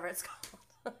or whatever it's called.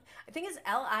 I think it's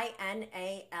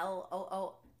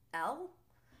linalool. Oh,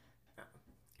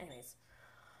 anyways.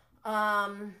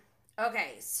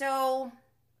 Okay, so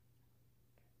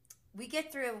we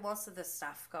get through most of the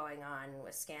stuff going on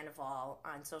with Scandoval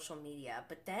on social media,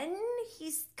 but then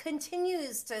he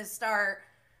continues to start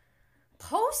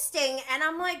posting, and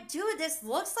I'm like, dude, this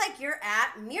looks like you're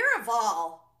at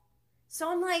Miraval. So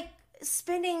I'm like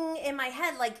spinning in my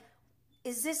head, like,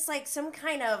 is this like some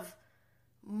kind of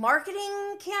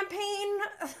marketing campaign?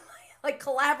 Like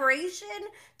collaboration?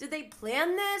 Did they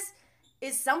plan this?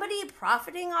 Is somebody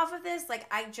profiting off of this? Like,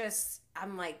 I'm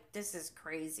like, this is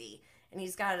crazy. And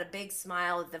he's got a big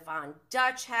smile with the Von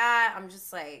Dutch hat. I'm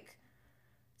just like,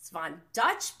 is Von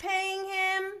Dutch paying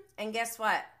him? And guess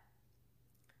what?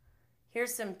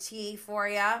 Here's some tea for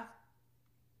ya.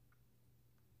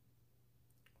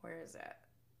 Where is it?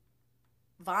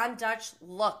 Von Dutch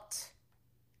looked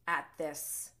at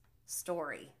this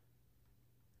story.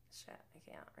 Shit, I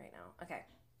can't right now. Okay.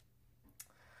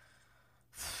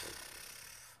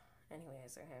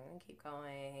 Anyways, okay, I'm gonna keep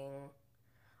going.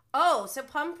 Oh, so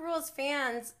Pump Rules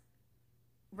fans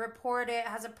reported,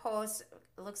 has a post.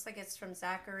 It looks like it's from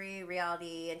Zachary,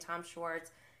 Reality, and Tom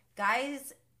Schwartz.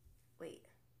 Guys, wait.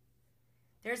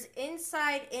 There's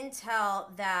inside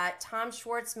intel that Tom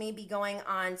Schwartz may be going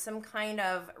on some kind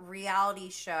of reality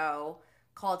show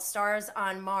called Stars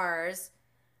on Mars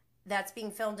that's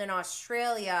being filmed in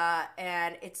Australia,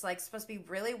 and it's like supposed to be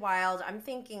really wild. I'm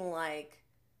thinking like,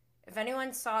 if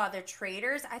anyone saw the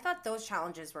Traders, I thought those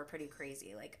challenges were pretty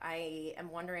crazy. Like, I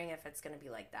am wondering if it's going to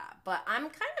be like that. But I'm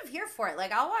kind of here for it.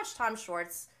 Like, I'll watch Tom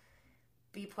Schwartz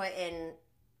be put in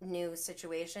new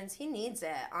situations. He needs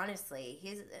it, honestly. We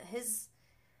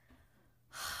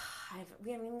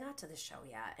haven't even got to the show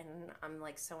yet, and I'm,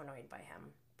 like, so annoyed by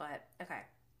him. But, okay.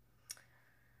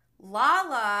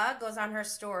 Lala goes on her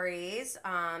stories.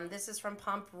 This is from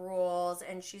Pump Rules,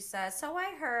 and she says, so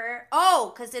I heard...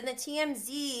 Oh, because in the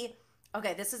TMZ...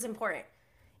 Okay, this is important.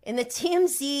 In the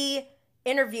TMZ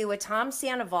interview with Tom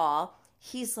Sandoval,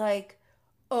 he's like,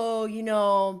 oh, you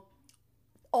know,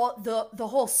 all the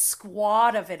whole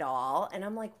squad of it all. And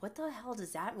I'm like, what the hell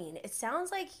does that mean? It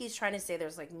sounds like he's trying to say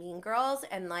there's, like, Mean Girls,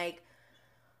 and, like...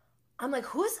 I'm like,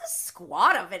 who's the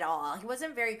squad of it all? He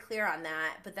wasn't very clear on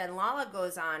that. But then Lala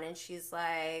goes on and she's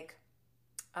like,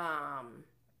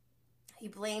 he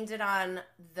blamed it on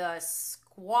the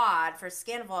squad for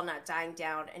Scandoval not dying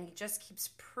down. And he just keeps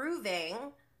proving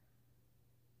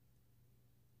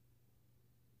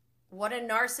what a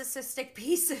narcissistic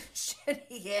piece of shit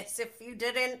he is. If you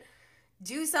didn't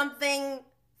do something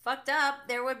fucked up,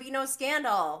 there would be no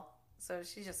scandal. So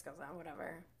she just goes on,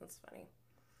 whatever. That's funny.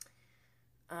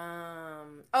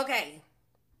 Okay.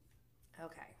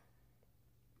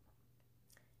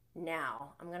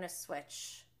 Now, I'm going to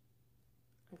switch.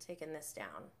 I'm taking this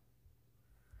down.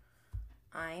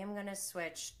 I am going to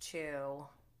switch to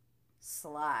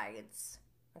slides.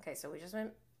 Okay, so we just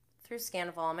went through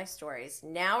Scandoval, all my stories.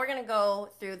 Now we're going to go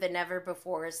through the never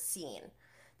before seen.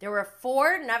 There were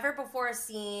 4 never before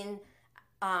seen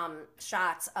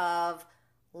shots of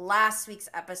last week's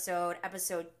episode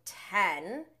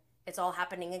 10. It's all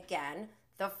happening again.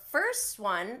 The first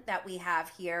one that we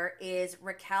have here is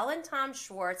Raquel and Tom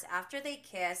Schwartz after they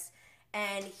kiss,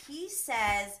 and he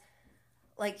says,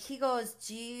 like, he goes,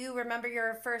 do you remember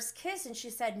your first kiss? And she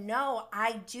said, no,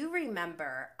 I do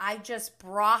remember. I just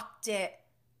blocked it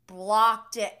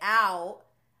out.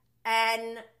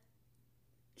 And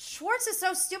Schwartz is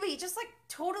so stupid. He just, like,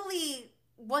 totally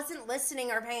wasn't listening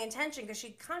or paying attention because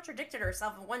she contradicted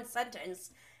herself in one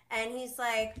sentence. And he's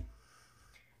like...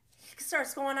 He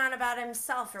starts going on about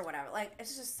himself or whatever. Like,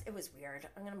 it was weird.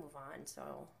 I'm going to move on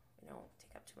so we don't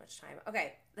take up too much time.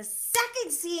 Okay, the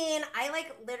second scene, I,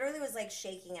 like, literally was, like,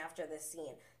 shaking after this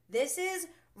scene. This is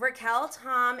Raquel,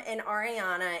 Tom, and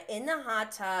Ariana in the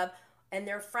hot tub, and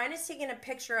their friend is taking a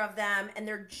picture of them, and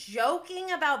they're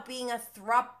joking about being a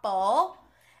throuple,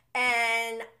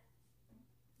 and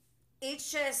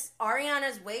it's just,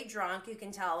 Ariana's way drunk. You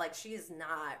can tell, like, she is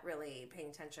not really paying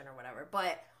attention or whatever,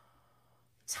 but...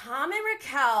 Tom and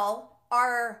Raquel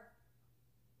are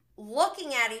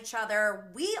looking at each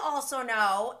other. We also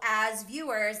know as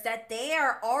viewers that they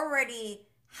are already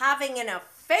having an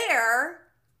affair,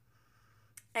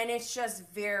 and it's just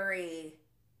very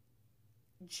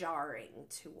jarring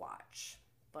to watch.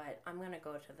 But I'm going to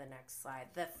go to the next slide.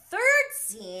 The third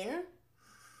scene,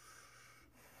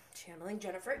 channeling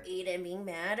Jennifer Aiden being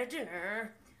mad at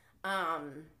dinner.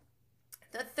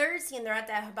 The third scene, they're at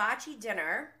the hibachi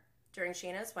dinner during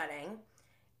Scheana's wedding.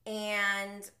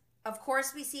 And, of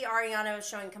course, we see Ariana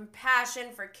showing compassion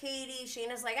for Katie.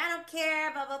 Scheana's like, I don't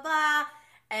care, blah, blah, blah.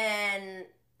 And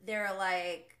they're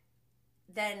like,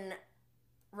 then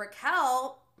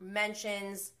Raquel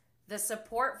mentions the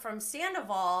support from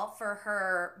Scandoval for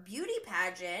her beauty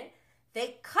pageant.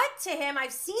 They cut to him.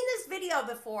 I've seen this video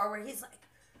before where he's like,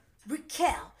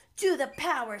 Raquel, do the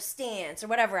power stance or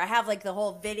whatever. I have, like, the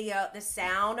whole video, the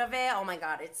sound of it. Oh, my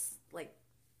God. It's, like,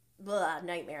 blah,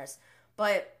 nightmares.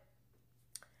 But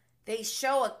they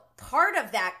show a part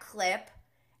of that clip,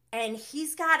 and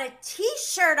he's got a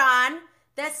t-shirt on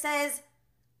that says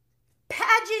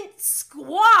Pageant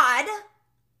Squad.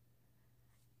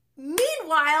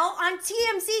 Meanwhile, on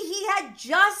TMZ, he had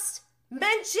just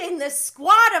mentioned the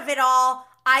squad of it all.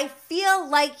 I feel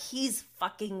like he's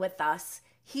fucking with us.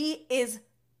 He is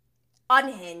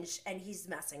unhinged, and he's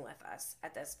messing with us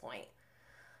at this point.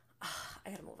 I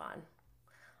gotta move on.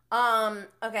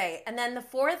 Okay, and then the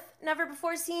fourth never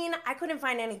before seen, I couldn't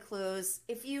find any clues.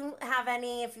 If you have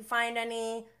any, if you find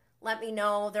any, let me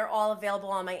know. They're all available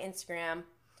on my Instagram.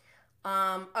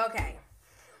 Okay.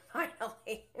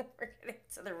 Finally, we're getting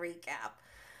to the recap.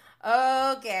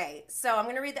 Okay, so I'm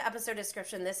going to read the episode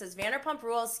description. This is Vanderpump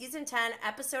Rules, Season 10,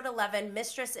 Episode 11,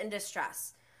 Mistress in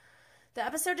Distress. The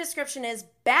episode description is,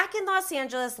 back in Los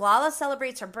Angeles, Lala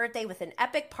celebrates her birthday with an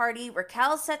epic party.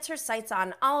 Raquel sets her sights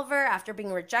on Oliver after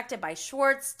being rejected by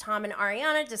Schwartz. Tom and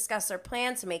Ariana discuss their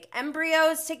plans to make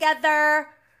embryos together.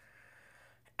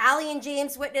 Allie and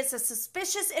James witness a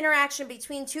suspicious interaction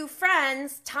between two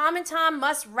friends. Tom and Tom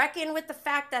must reckon with the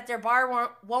fact that their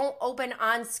bar won't open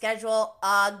on schedule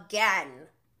again.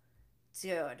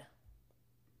 Dude.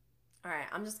 All right,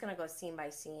 I'm just going to go scene by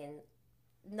scene.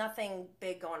 Nothing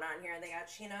big going on here. They got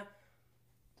Scheana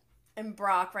and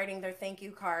Brock writing their thank you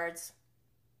cards.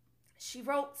 She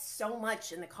wrote so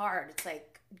much in the card. It's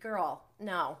like, girl,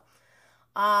 no.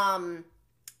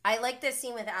 I like this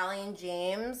scene with Allie and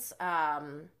James.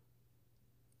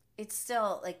 It's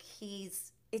still like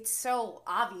it's so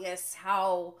obvious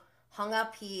how hung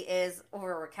up he is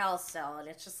over Raquel still, and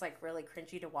it's just like really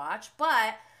cringy to watch.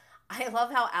 But I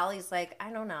love how Allie's like,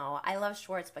 I don't know, I love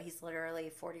Schwartz, but he's literally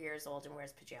 40 years old and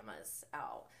wears pajamas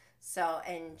out. So,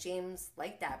 and James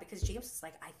liked that because James is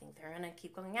like, I think they're gonna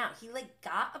keep going out. He like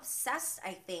got obsessed,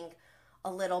 I think,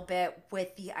 a little bit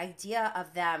with the idea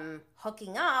of them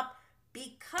hooking up.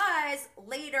 Because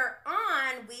later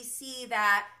on, we see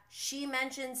that she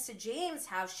mentions to James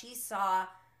how she saw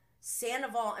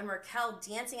Sandoval and Raquel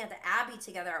dancing at the Abbey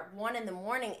together at 1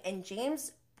 a.m. And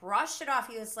James brushed it off.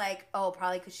 He was like, oh,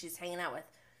 probably because she's hanging out with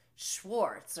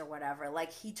Schwartz or whatever.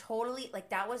 Like, he totally, like,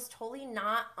 that was totally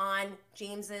not on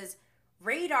James's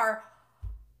radar.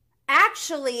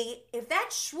 Actually, if that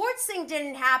Schwartz thing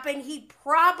didn't happen, he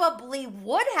probably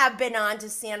would have been on to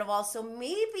Sandoval. So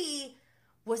maybe...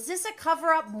 was this a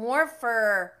cover-up more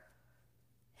for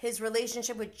his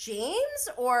relationship with James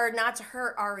or not to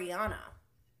hurt Ariana?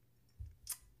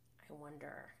 I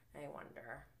wonder.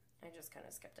 I just kind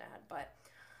of skipped ahead. But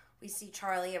we see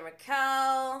Charlie and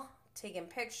Raquel taking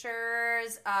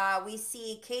pictures. We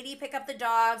see Katie pick up the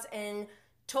dogs and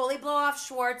totally blow off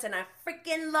Schwartz. And I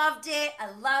freaking loved it.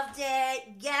 I loved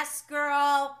it. Yes,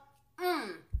 girl.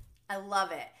 I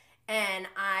love it. And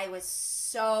I was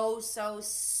so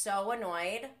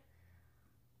annoyed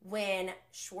when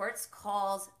Schwartz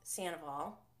calls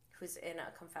Sandoval, who's in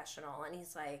a confessional, and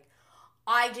he's like,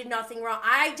 I did nothing wrong.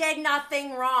 I did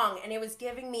nothing wrong. And it was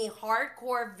giving me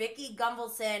hardcore Vicky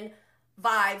Gunvalson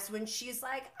vibes when she's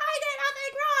like, I did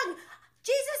nothing wrong.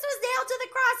 Jesus was nailed to the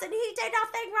cross and he did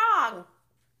nothing wrong.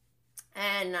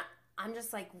 And I'm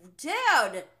just like,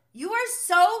 dude, you are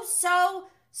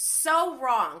so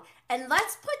wrong. And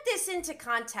let's put this into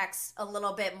context a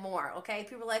little bit more, okay?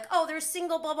 People are like, oh, they're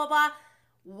single, blah, blah, blah.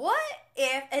 What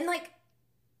if, and like,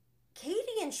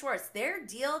 Katie and Schwartz, their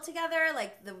deal together,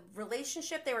 like the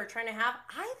relationship they were trying to have,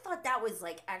 I thought that was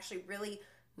like actually really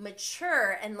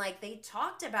mature. And like they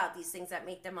talked about these things that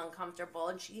make them uncomfortable.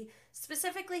 And she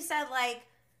specifically said like,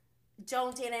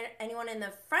 don't date anyone in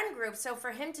the friend group. So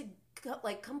for him to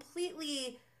like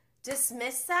completely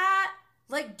dismiss that,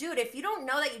 like, dude, if you don't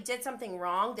know that you did something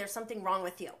wrong, there's something wrong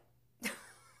with you.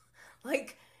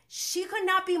 Like, she could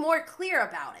not be more clear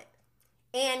about it.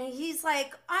 And he's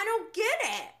like, I don't get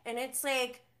it. And it's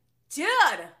like, dude,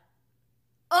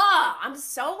 I'm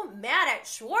so mad at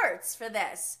Schwartz for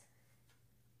this.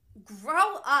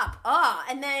 Grow up.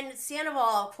 And then Sandoval,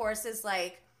 of course, is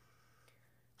like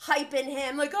hyping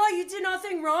him, like, oh, you did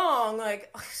nothing wrong.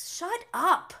 Like, shut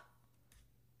up.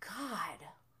 God, I'm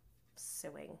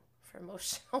suing for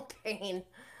emotional pain.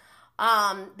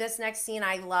 This next scene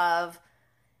I love.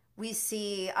 We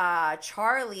see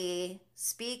Charlie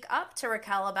speak up to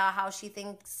Raquel about how she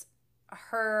thinks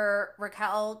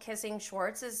Raquel kissing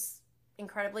Schwartz is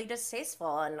incredibly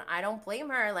distasteful, and I don't blame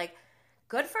her. Like,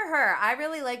 good for her. I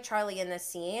really like Charlie in this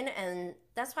scene, and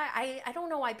that's why I don't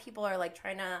know why people are like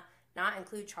trying to not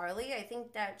include Charlie. I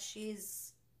think that she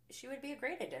would be a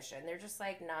great addition. They're just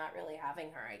like not really having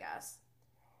her, I guess.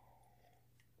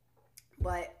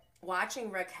 But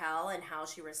watching Raquel and how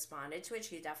she responded to it,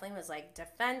 she definitely was like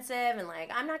defensive and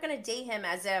like, I'm not going to date him,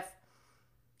 as if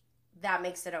that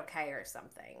makes it okay or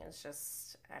something. It's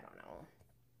just, I don't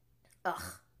know.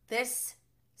 This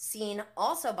scene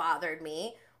also bothered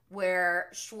me where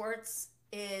Schwartz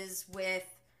is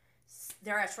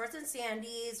they're at Schwartz and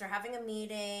Sandy's, they're having a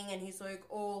meeting, and he's like,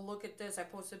 oh, look at this, I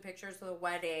posted pictures of the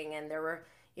wedding, and there were,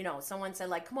 someone said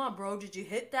like, come on, bro, did you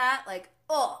hit that? Like,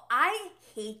 I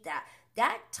hate that.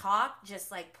 That talk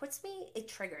just like it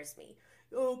triggers me.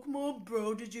 Oh, come on,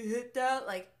 bro, did you hit that?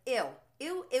 Like, ew.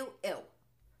 That's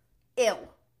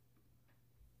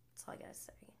all I gotta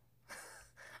say.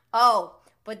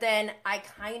 But then I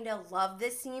kind of love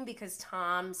this scene because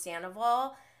Tom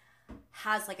Sandoval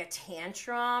has like a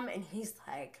tantrum and he's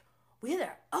like, we're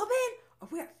either open or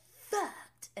we're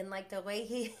fucked. And like the way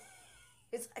he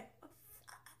is like,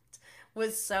 fucked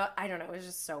was so, I don't know, it was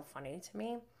just so funny to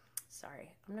me.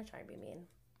 Sorry, I'm not trying to be mean.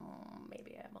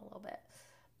 Maybe I am a little bit.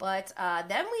 But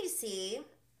then we see,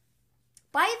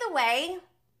 by the way,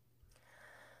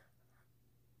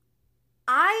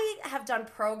 I have done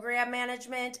program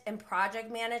management and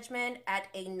project management at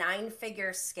a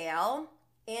 9-figure scale.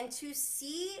 And to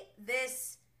see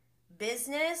this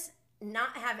business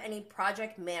not have any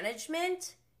project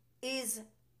management is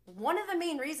one of the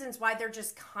main reasons why they're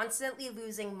just constantly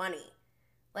losing money.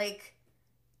 Like,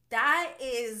 that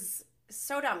is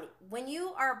so dumb. When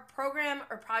you are a program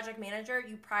or project manager,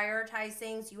 you prioritize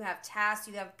things, you have tasks,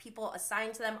 you have people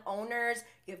assigned to them, owners,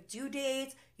 you have due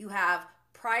dates, you have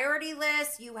priority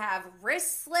lists, you have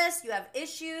risk lists, you have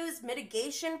issues,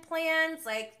 mitigation plans.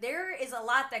 Like, there is a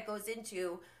lot that goes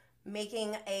into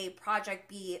making a project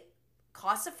be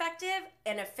cost effective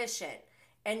and efficient.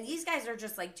 And these guys are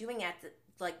just like doing it,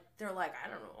 like, they're like, I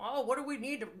don't know, oh, what do we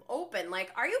need to open?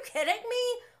 Like, are you kidding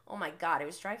me? Oh my God, it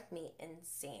was driving me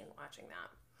insane watching that.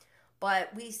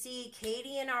 But we see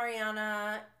Katie and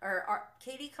Ariana,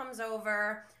 Katie comes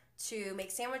over to make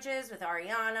sandwiches with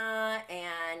Ariana,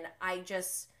 and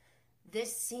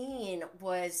this scene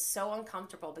was so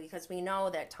uncomfortable because we know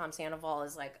that Tom Sandoval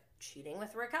is like cheating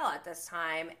with Raquel at this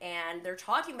time, and they're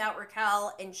talking about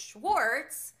Raquel and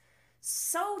Schwartz.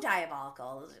 So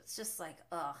diabolical. It's just like,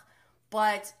 ugh.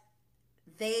 But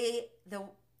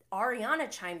Ariana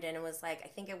chimed in and was like, I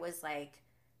think it was like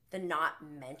the not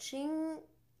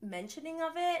mentioning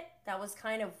of it that was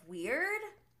kind of weird.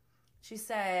 She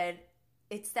said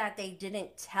it's that they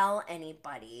didn't tell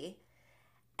anybody,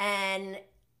 and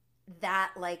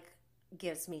that like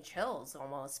gives me chills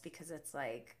almost, because it's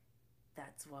like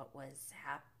that's what was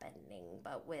happening,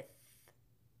 but with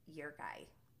your guy.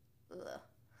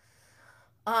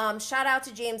 Ugh. Shout out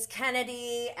to James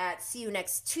Kennedy at See You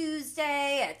Next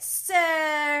Tuesday at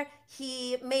Sir.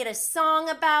 He made a song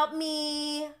about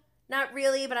me. Not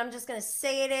really, but I'm just going to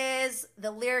say it is.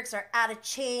 The lyrics are out of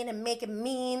chain and making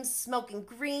memes, smoking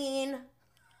green.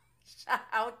 Shout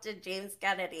out to James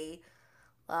Kennedy.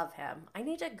 Love him. I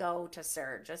need to go to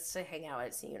Sir just to hang out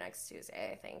at See You Next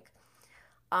Tuesday, I think.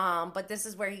 But this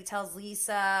is where he tells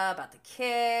Lisa about the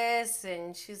kiss,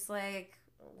 and she's like,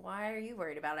 why are you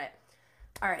worried about it?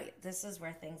 All right, this is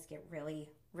where things get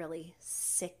really, really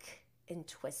sick and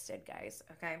twisted, guys,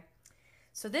 okay?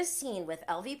 So this scene with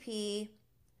LVP,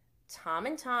 Tom,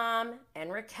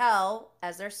 and Raquel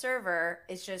as their server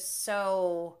is just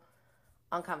so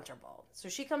uncomfortable. So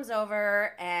she comes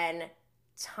over, and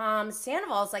Tom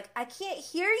Sandoval's like, I can't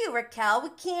hear you, Raquel. We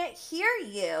can't hear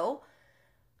you.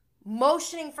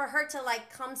 Motioning for her to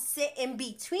like come sit in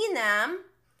between them.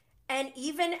 And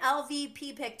even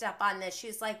LVP picked up on this. She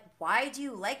was like, why do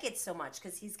you like it so much?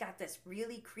 Because he's got this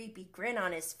really creepy grin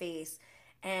on his face.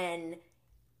 And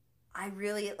I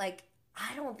really like,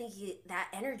 I don't think that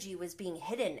energy was being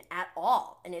hidden at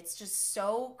all. And it's just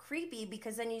so creepy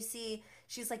because then you see,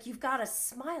 she's like, you've got a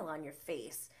smile on your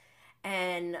face.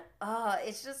 And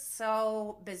it's just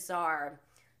so bizarre.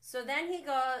 So then he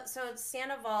goes, so it's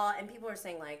Sandoval, and people are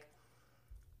saying like,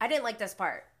 I didn't like this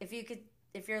part.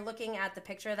 If you're looking at the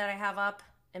picture that I have up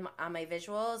on my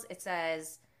visuals, it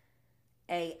says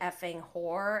a effing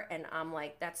whore. And I'm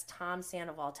like, that's Tom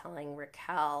Sandoval telling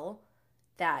Raquel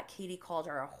that Katie called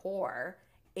her a whore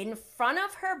in front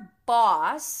of her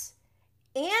boss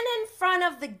and in front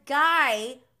of the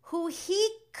guy who he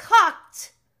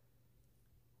cucked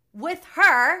with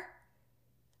her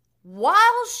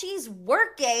while she's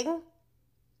working.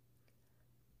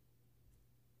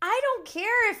 I don't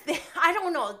care if I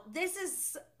don't know.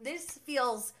 This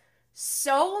feels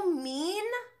so mean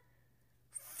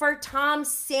for Tom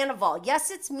Sandoval.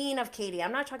 Yes, it's mean of Katie.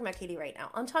 I'm not talking about Katie right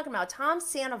now. I'm talking about Tom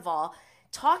Sandoval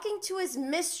talking to his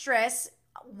mistress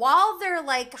while they're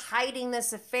like hiding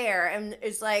this affair, and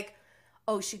is like,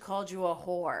 oh, she called you a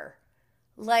whore.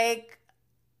 Like,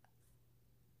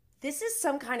 this is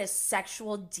some kind of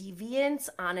sexual deviance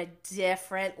on a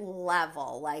different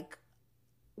level. Like,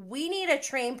 we need a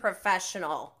trained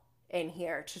professional in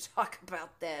here to talk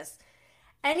about this.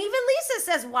 And even Lisa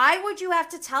says, why would you have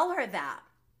to tell her that?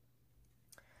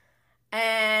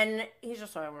 And he's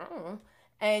just like, oh.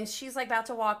 And she's like about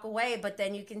to walk away, but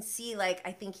then you can see, like,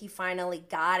 I think he finally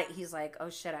got it. He's like, oh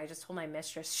shit, I just told my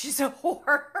mistress she's a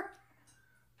whore.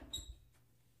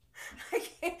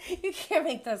 You can't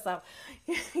make this up.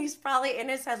 He's probably in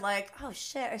his head like, oh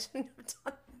shit, I shouldn't have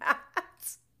done that.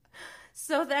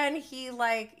 So then he's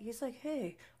like,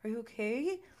 hey, are you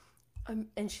okay?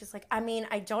 And she's like, I mean,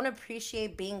 I don't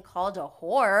appreciate being called a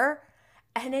whore.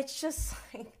 And it's just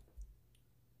like,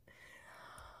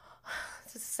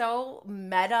 it's so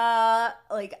meta.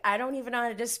 Like, I don't even know how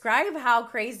to describe how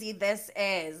crazy this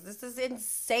is. This is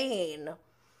insane.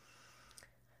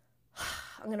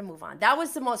 I'm going to move on. That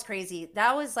was the most crazy.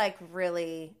 That was like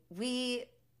really, we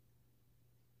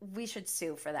should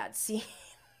sue for that scene.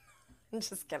 I'm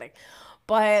just kidding.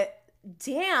 But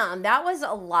damn, that was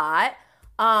a lot.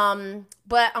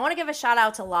 But I want to give a shout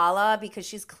out to Lala because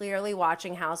she's clearly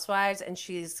watching Housewives and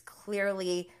she's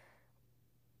clearly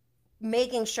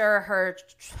making sure her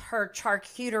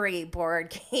charcuterie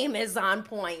board game is on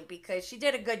point because she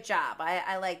did a good job.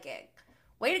 I like it.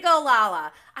 Way to go,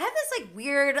 Lala. I have this like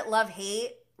weird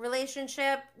love-hate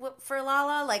relationship for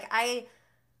Lala. Like I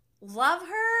love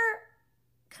her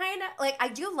kind of, like I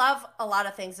do love a lot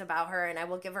of things about her and I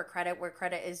will give her credit where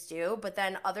credit is due, but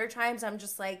then other times I'm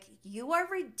just like, you are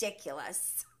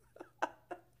ridiculous.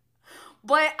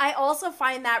 But I also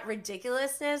find that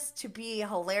ridiculousness to be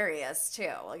hilarious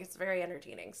too. Like it's very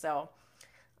entertaining. So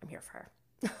I'm here for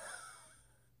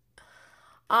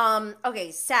her.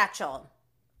 Okay, Satchel.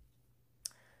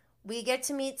 We get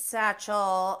to meet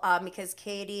Satchel because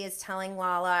Katie is telling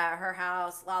Lala at her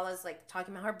house. Lala's like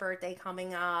talking about her birthday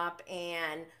coming up.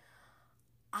 And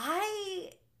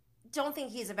I don't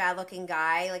think he's a bad looking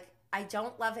guy. Like I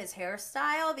don't love his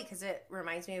hairstyle because it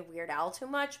reminds me of Weird Al too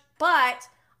much. But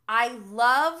I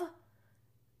love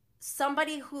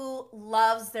somebody who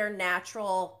loves their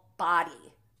natural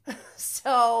body.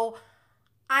 So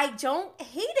I don't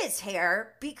hate his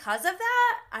hair because of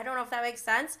that. I don't know if that makes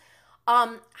sense.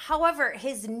 However,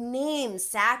 his name,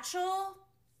 Satchel,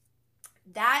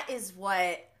 that is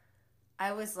what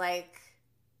I was like,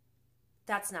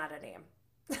 that's not a name.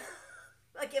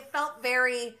 Like it felt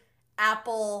very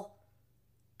Apple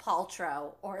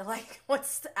Paltrow or like,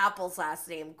 what's Apple's last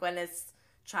name? Gwyneth's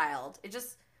child.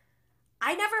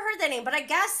 I never heard that name, but I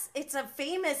guess it's a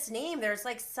famous name. There's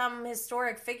like some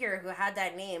historic figure who had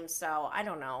that name. So I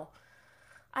don't know.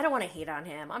 I don't want to hate on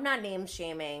him. I'm not name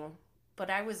shaming, but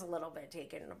I was a little bit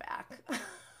taken aback.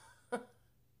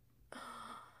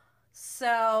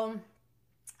 So,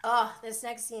 this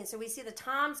next scene. So we see the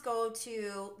Toms go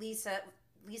to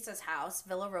Lisa's house,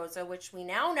 Villa Rosa, which we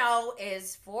now know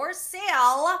is for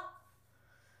sale.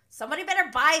 Somebody better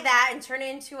buy that and turn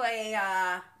it into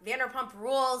a Vanderpump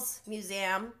Rules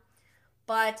museum.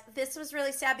 But this was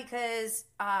really sad because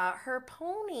her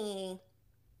pony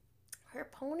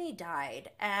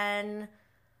died. And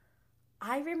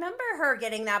I remember her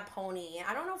getting that pony.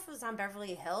 I don't know if it was on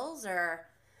Beverly Hills or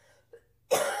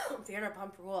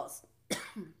Vanderpump Rules.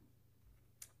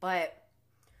 But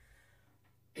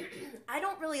I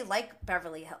don't really like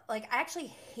Beverly Hills. Like, I actually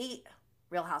hate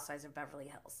Real Housewives of Beverly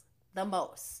Hills the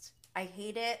most. I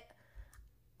hate it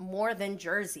more than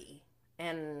Jersey.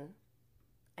 And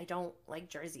I don't like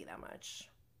Jersey that much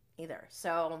either.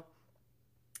 So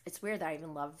it's weird that I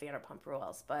even love Vanderpump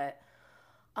Rules. But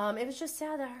it was just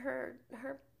sad that her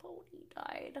pony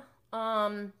died.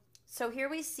 So here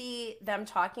we see them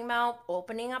talking about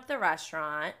opening up the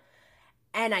restaurant.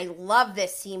 And I love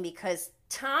this scene because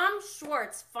Tom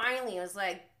Schwartz finally was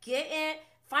like,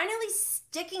 finally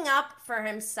sticking up for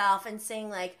himself and saying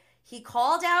like, he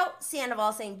called out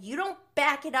Scandoval saying, you don't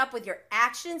back it up with your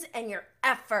actions and your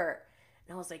effort.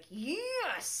 And I was like,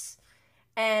 yes.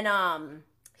 And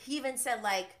he even said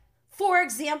like, for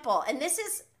example, and this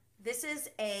is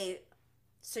a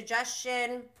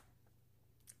suggestion,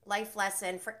 life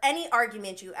lesson for any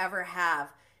argument you ever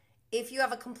have. If you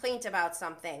have a complaint about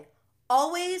something,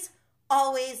 always,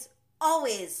 always,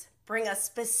 always bring a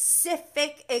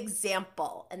specific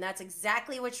example. And that's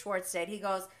exactly what Schwartz did. He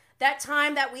goes, that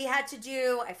time that we had to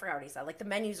do, I forgot what he said, like the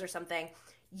menus or something,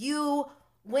 you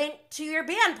went to your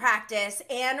band practice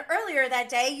and earlier that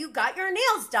day you got your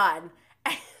nails done.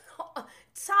 And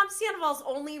Tom Sandoval's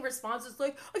only response is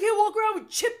like, I can't walk around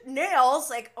with chipped nails.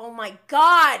 Like, oh my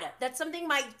God, that's something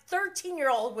my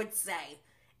 13-year-old would say.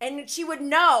 And she would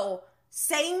know.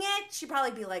 Saying it, she'd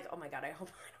probably be like, oh my God, I hope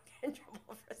I don't get in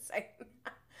trouble for saying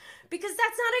that. Because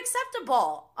that's not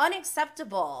acceptable.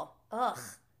 Unacceptable. Ugh.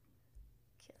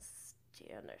 Can't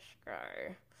stand this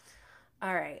guy.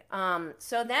 All right.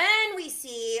 So then we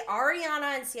see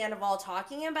Ariana and Sandoval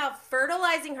talking about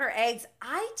fertilizing her eggs.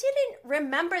 I didn't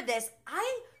remember this.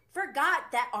 I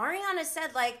forgot that Ariana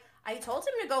said, like, I told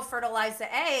him to go fertilize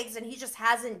the eggs and he just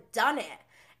hasn't done it.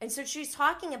 And so she's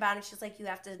talking about it. She's like, you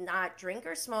have to not drink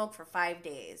or smoke for 5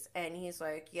 days. And he's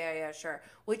like, yeah, sure.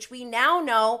 Which we now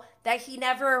know that he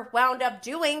never wound up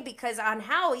doing because on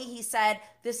Howie, he said,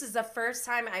 this is the first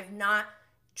time I've not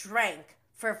drank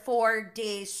for 4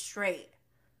 days straight.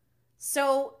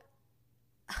 So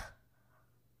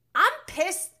I'm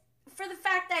pissed for the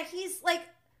fact that he's like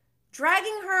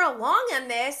dragging her along on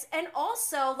this. And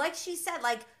also, like she said,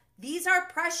 like, these are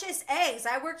precious eggs.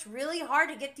 I worked really hard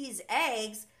to get these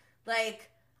eggs. Like,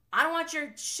 I don't want your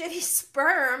shitty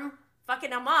sperm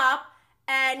fucking him up.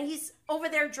 And he's over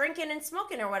there drinking and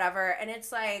smoking or whatever. And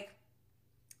it's like,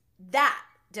 that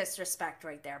disrespect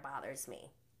right there bothers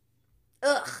me.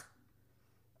 Ugh.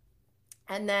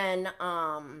 And then,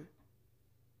 oh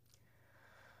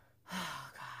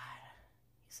God.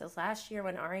 He says, last year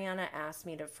when Ariana asked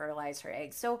me to fertilize her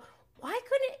eggs. So why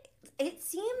couldn't, it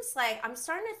seems like, I'm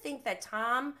starting to think that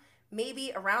Tom,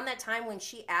 maybe around that time when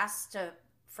she asked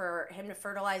for him to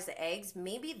fertilize the eggs,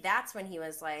 maybe that's when he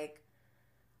was like,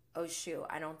 oh shoot,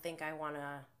 I don't think I want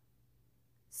to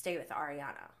stay with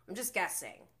Ariana. I'm just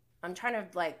guessing. I'm trying to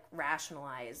like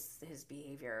rationalize his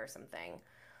behavior or something.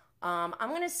 I'm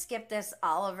going to skip this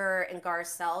Oliver and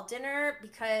Garcelle dinner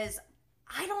because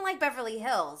I don't like Beverly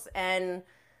Hills and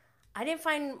I didn't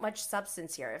find much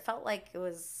substance here. It felt like it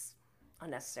was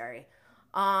unnecessary.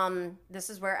 This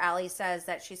is where Allie says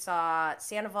that she saw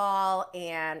Sandoval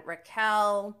and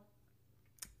Raquel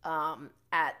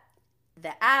at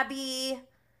the Abbey.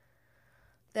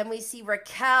 Then we see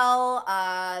Raquel.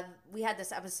 We had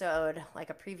this episode, like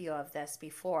a preview of this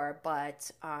before,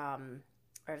 but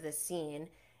or this scene.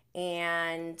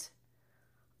 And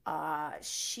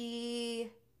she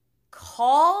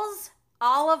calls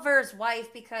Oliver's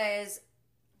wife because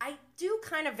I do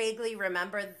kind of vaguely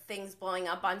remember things blowing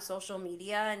up on social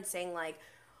media and saying like,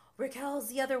 Raquel's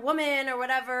the other woman or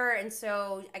whatever. And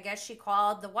so I guess she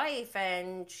called the wife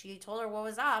and she told her what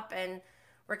was up. And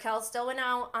Raquel still went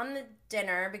out on the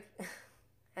dinner.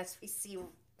 As we see,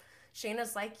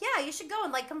 Scheana's like, yeah, you should go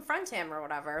and like confront him or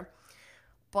whatever.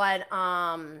 But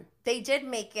they did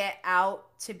make it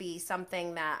out to be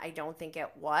something that I don't think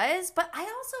it was. But I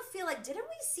also feel like, didn't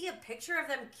we see a picture of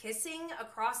them kissing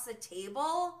across the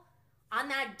table on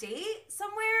that date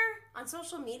somewhere on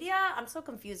social media? I'm so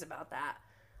confused about that.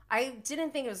 I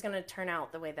didn't think it was going to turn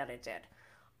out the way that it did.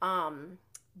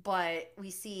 But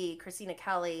we see Christina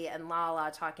Kelly and Lala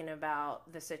talking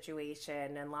about the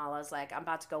situation. And Lala's like, I'm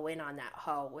about to go in on that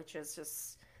hoe, which is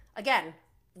just, again,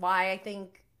 why I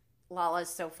think Lala's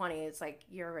so funny. It's like,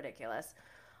 you're ridiculous.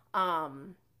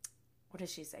 What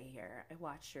does she say here? I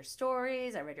watched your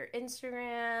stories. I read your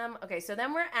Instagram. Okay, so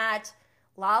then we're at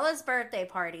Lala's birthday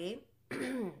party.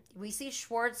 We see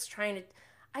Schwartz trying to...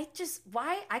 I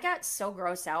got so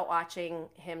grossed out watching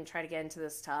him try to get into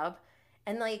this tub.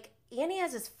 And, like, Annie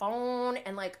has his phone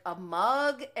and, like, a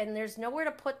mug. And there's nowhere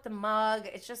to put the mug.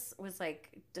 It just was, like,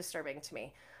 disturbing to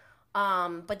me.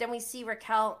 But then we see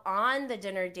Raquel on the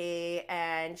dinner date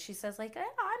and she says like,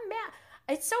 I'm mad.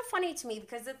 It's so funny to me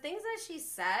because the things that she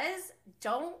says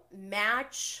don't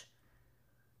match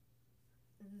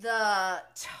the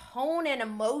tone and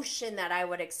emotion that I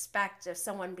would expect of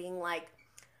someone being like,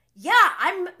 yeah,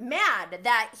 I'm mad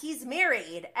that he's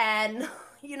married. And,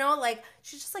 you know, like,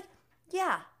 she's just like,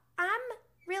 yeah, I'm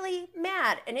really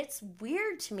mad. And it's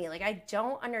weird to me. Like, I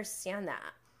don't understand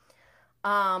that.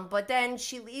 But then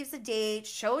she leaves the date,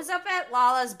 shows up at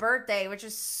Lala's birthday, which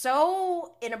is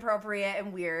so inappropriate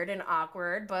and weird and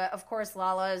awkward. But of course,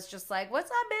 Lala is just like,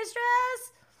 what's up,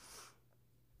 mistress?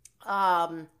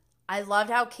 I loved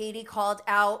how Katie called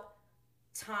out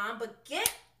Tom, but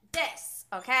get this,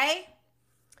 okay?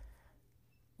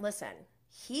 Listen,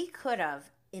 he could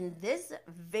have, in this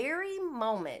very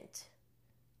moment,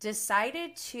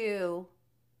 decided to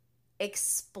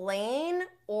explain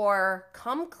or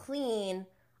come clean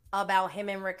about him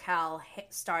and Raquel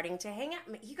starting to hang out.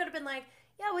 He could have been like,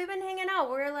 yeah, we've been hanging out.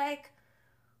 We're like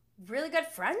really good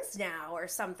friends now or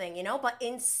something, you know? But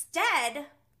instead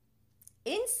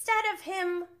of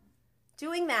him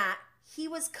doing that, he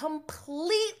was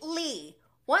completely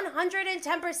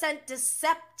 110%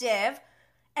 deceptive.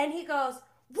 And he goes,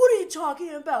 what are you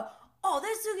talking about? Oh,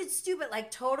 this dude is stupid.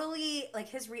 Like, totally, like,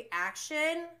 his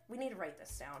reaction. We need to write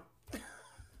this down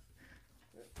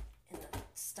in the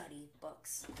study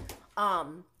books.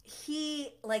 He,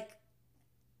 like,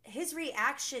 his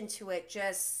reaction to it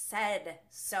just said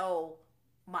so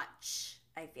much,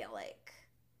 I feel like.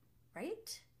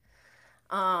 Right?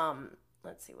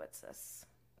 Let's see, what's this?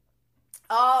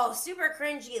 Oh, super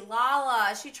cringy.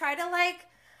 Lala. She tried to, like,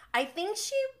 I think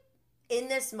she, in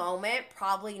this moment,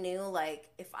 probably knew, like,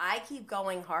 if I keep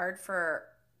going hard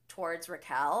towards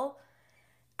Raquel,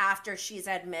 after she's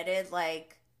admitted,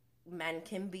 like, men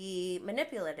can be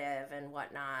manipulative and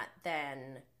whatnot,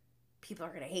 then people are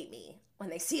going to hate me when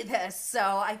they see this. So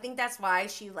I think that's why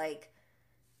she, like,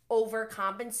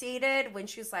 overcompensated when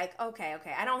she was like, okay,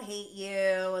 I don't hate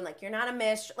you, and like, you're not a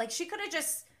mistress. Like, she could have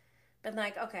just been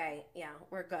like, okay, yeah,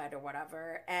 we're good or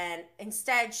whatever. And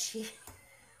instead, she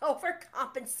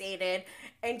overcompensated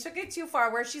and took it too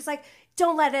far, where she's like,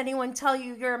 don't let anyone tell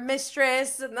you you're a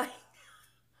mistress, and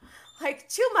like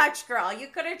too much, girl. You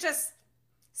could have just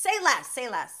say less.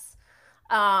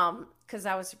 Because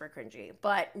that was super cringy.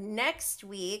 But next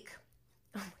week,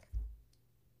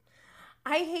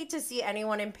 I hate to see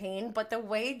anyone in pain, but the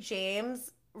way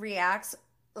James reacts,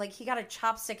 like he got a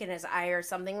chopstick in his eye or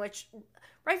something, which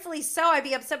rightfully so, I'd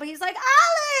be upset, but he's like,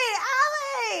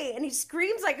 Allie! And he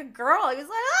screams like a girl. He was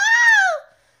like, ah!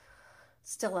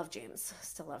 Still love James.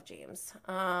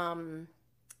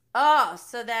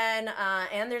 So then,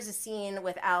 and there's a scene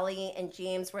with Allie and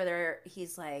James where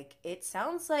he's like, it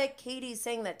sounds like Katie's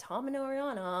saying that Tom and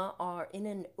Ariana are in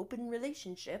an open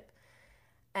relationship.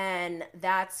 And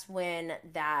that's when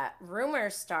that rumor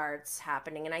starts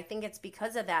happening. And I think it's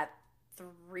because of that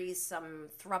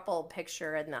thruple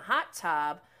picture in the hot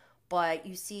tub. But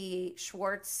you see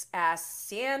Schwartz ask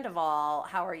Sandoval,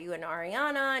 how are you and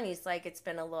Ariana? And he's like, it's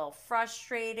been a little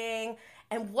frustrating.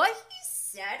 And what he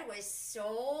said was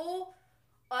so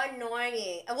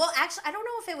annoying. Well, actually, I don't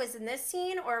know if it was in this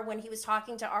scene or when he was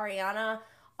talking to Ariana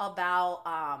about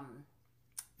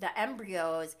the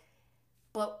embryos,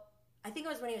 but I think it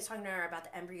was when he was talking to her about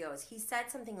the embryos. He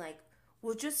said something like,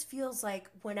 well, it just feels like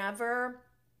whenever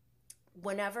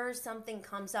something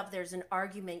comes up, there's an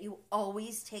argument, you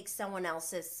always take someone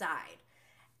else's side.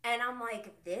 And I'm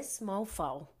like, this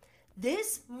mofo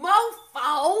is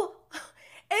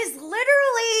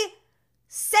literally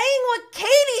saying what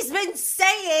Katie's been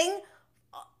saying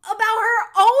about her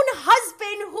own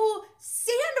husband, who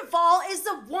Sandoval is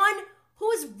the one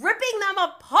who is ripping them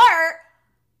apart.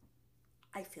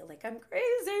 I feel like I'm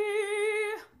crazy.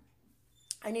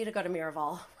 I need to go to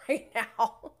Miraval right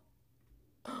now.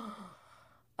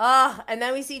 And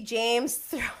then we see James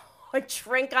throw a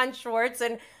drink on Schwartz,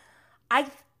 and I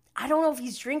don't know if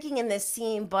he's drinking in this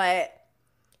scene, but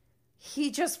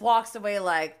he just walks away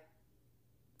like,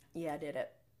 yeah, I did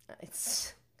it.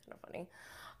 It's kind of funny.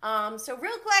 So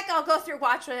real quick, I'll go through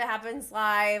Watch What Happens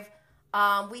Live.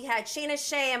 We had Scheana,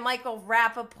 Shay, and Michael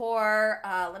Rappaport.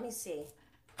 Let me see.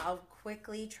 I'll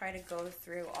quickly try to go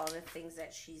through all the things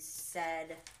that she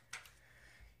said.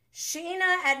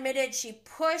 Scheana admitted she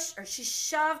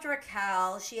shoved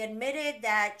Raquel. She admitted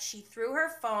that she threw her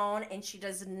phone, and she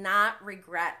does not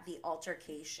regret the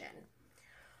altercation.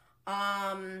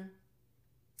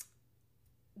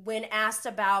 When asked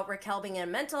about Raquel being in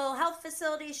a mental health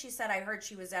facility, she said, I heard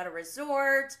she was at a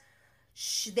resort.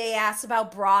 They asked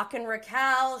about Brock and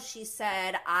Raquel. She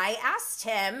said, I asked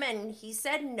him, and he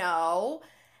said no.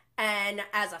 And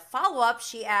as a follow-up,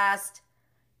 she asked,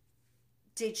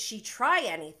 did she try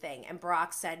anything? And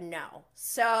Brock said no.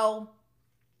 So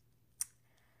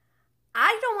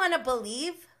I don't want to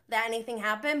believe that anything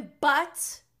happened,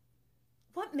 but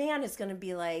what man is going to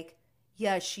be like,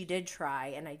 yeah, she did try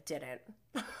and I didn't?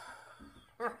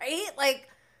 Right? Like,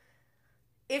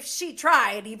 if she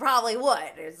tried, he probably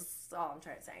would, is all I'm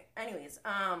trying to say. Anyways,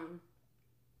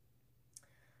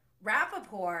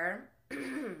 Rappaport,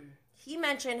 he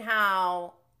mentioned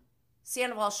how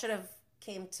Sandoval should have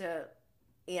came to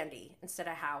Andy instead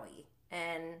of Howie.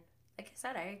 And like I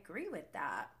said, I agree with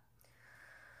that.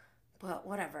 But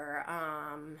whatever.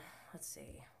 Let's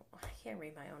see. I can't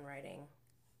read my own writing.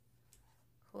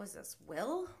 Who is this?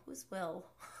 Will? Who's Will?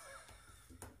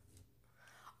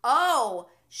 Oh,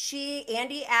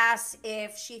 Andy asked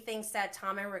if she thinks that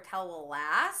Tom and Raquel will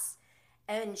last.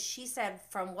 And she said,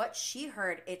 from what she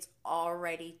heard, it's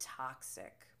already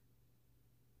toxic.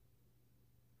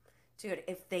 Dude,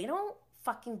 if they don't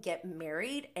fucking get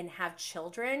married and have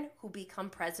children who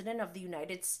become president of the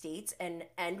United States and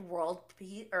end world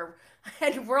peace or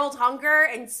end world hunger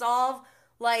and solve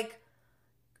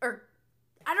or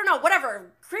I don't know,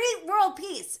 whatever, create world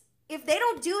peace. If they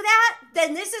don't do that,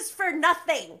 then this is for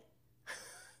nothing.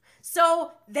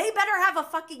 So they better have a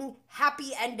fucking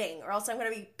happy ending or else I'm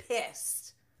going to be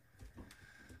pissed.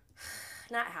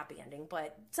 Not happy ending,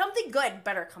 but something good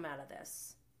better come out of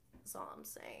this. That's all I'm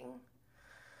saying.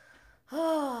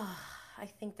 Oh, I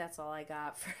think that's all I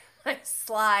got for my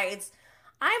slides.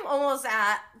 I'm almost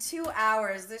at 2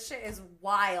 hours. This shit is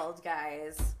wild,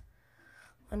 guys.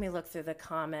 Let me look through the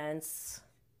comments.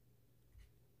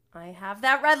 I have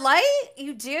that red light?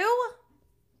 You do?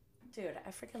 Dude, I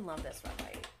freaking love this red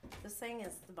light. This thing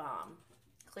is the bomb.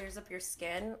 Clears up your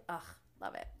skin. Ugh,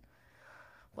 love it.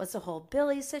 What's the whole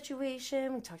Billy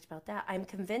situation? We talked about that. I'm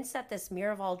convinced that this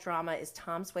Miraval drama is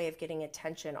Tom's way of getting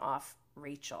attention off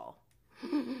Rachel.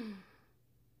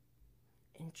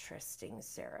 Interesting,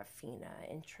 Serafina.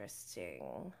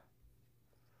 Interesting.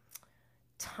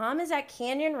 Tom is at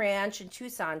Canyon Ranch in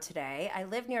Tucson today. I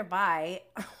live nearby.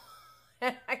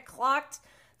 And I clocked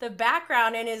the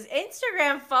background in his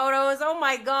Instagram photos. Oh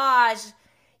my gosh.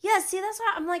 Yeah, see, that's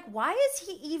why I'm like, why is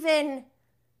he even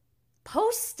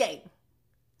posting?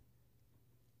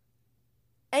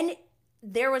 And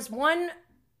there was one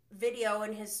video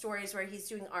in his stories where he's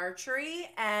doing archery,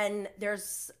 and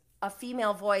there's a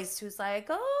female voice who's like,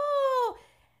 oh,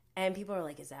 and people are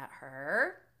like, is that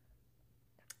her?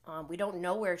 We don't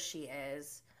know where she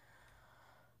is.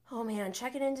 Oh man,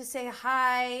 checking in to say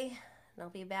hi. And I'll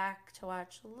be back to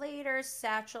watch later.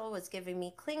 Satchel was giving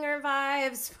me Klinger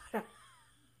vibes, but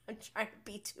I'm trying to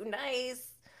be too nice.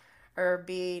 Or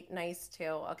be nice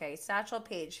too. Okay, Satchel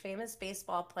Paige, famous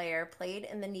baseball player, played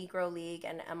in the Negro League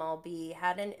and MLB,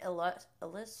 had an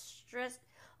illustrious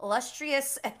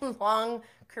and long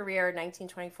career,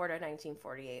 1924 to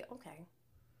 1948. Okay.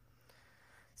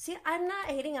 See, I'm not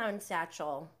hating on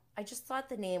Satchel. I just thought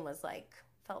the name was like,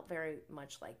 felt very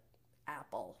much like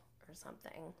Apple or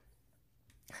something.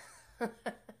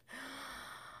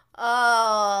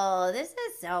 Oh, this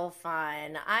is so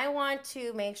fun. I want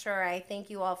to make sure I thank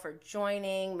you all for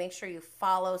joining. Make sure you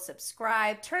follow,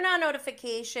 subscribe, turn on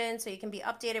notifications so you can be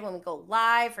updated when we go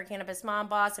live for Cannabis Mom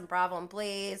Boss and Bravo and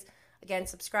Blaze. Again,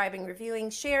 subscribing, reviewing,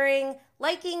 sharing,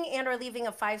 liking, and or leaving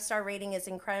a 5-star rating is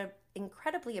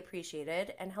incredibly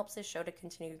appreciated and helps this show to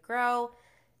continue to grow.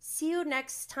 See you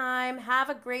next time. Have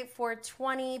a great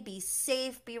 420. Be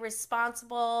safe, be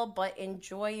responsible, but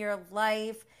enjoy your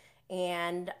life.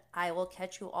 And I will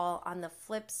catch you all on the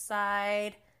flip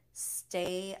side.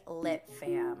 Stay lit,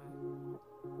 fam.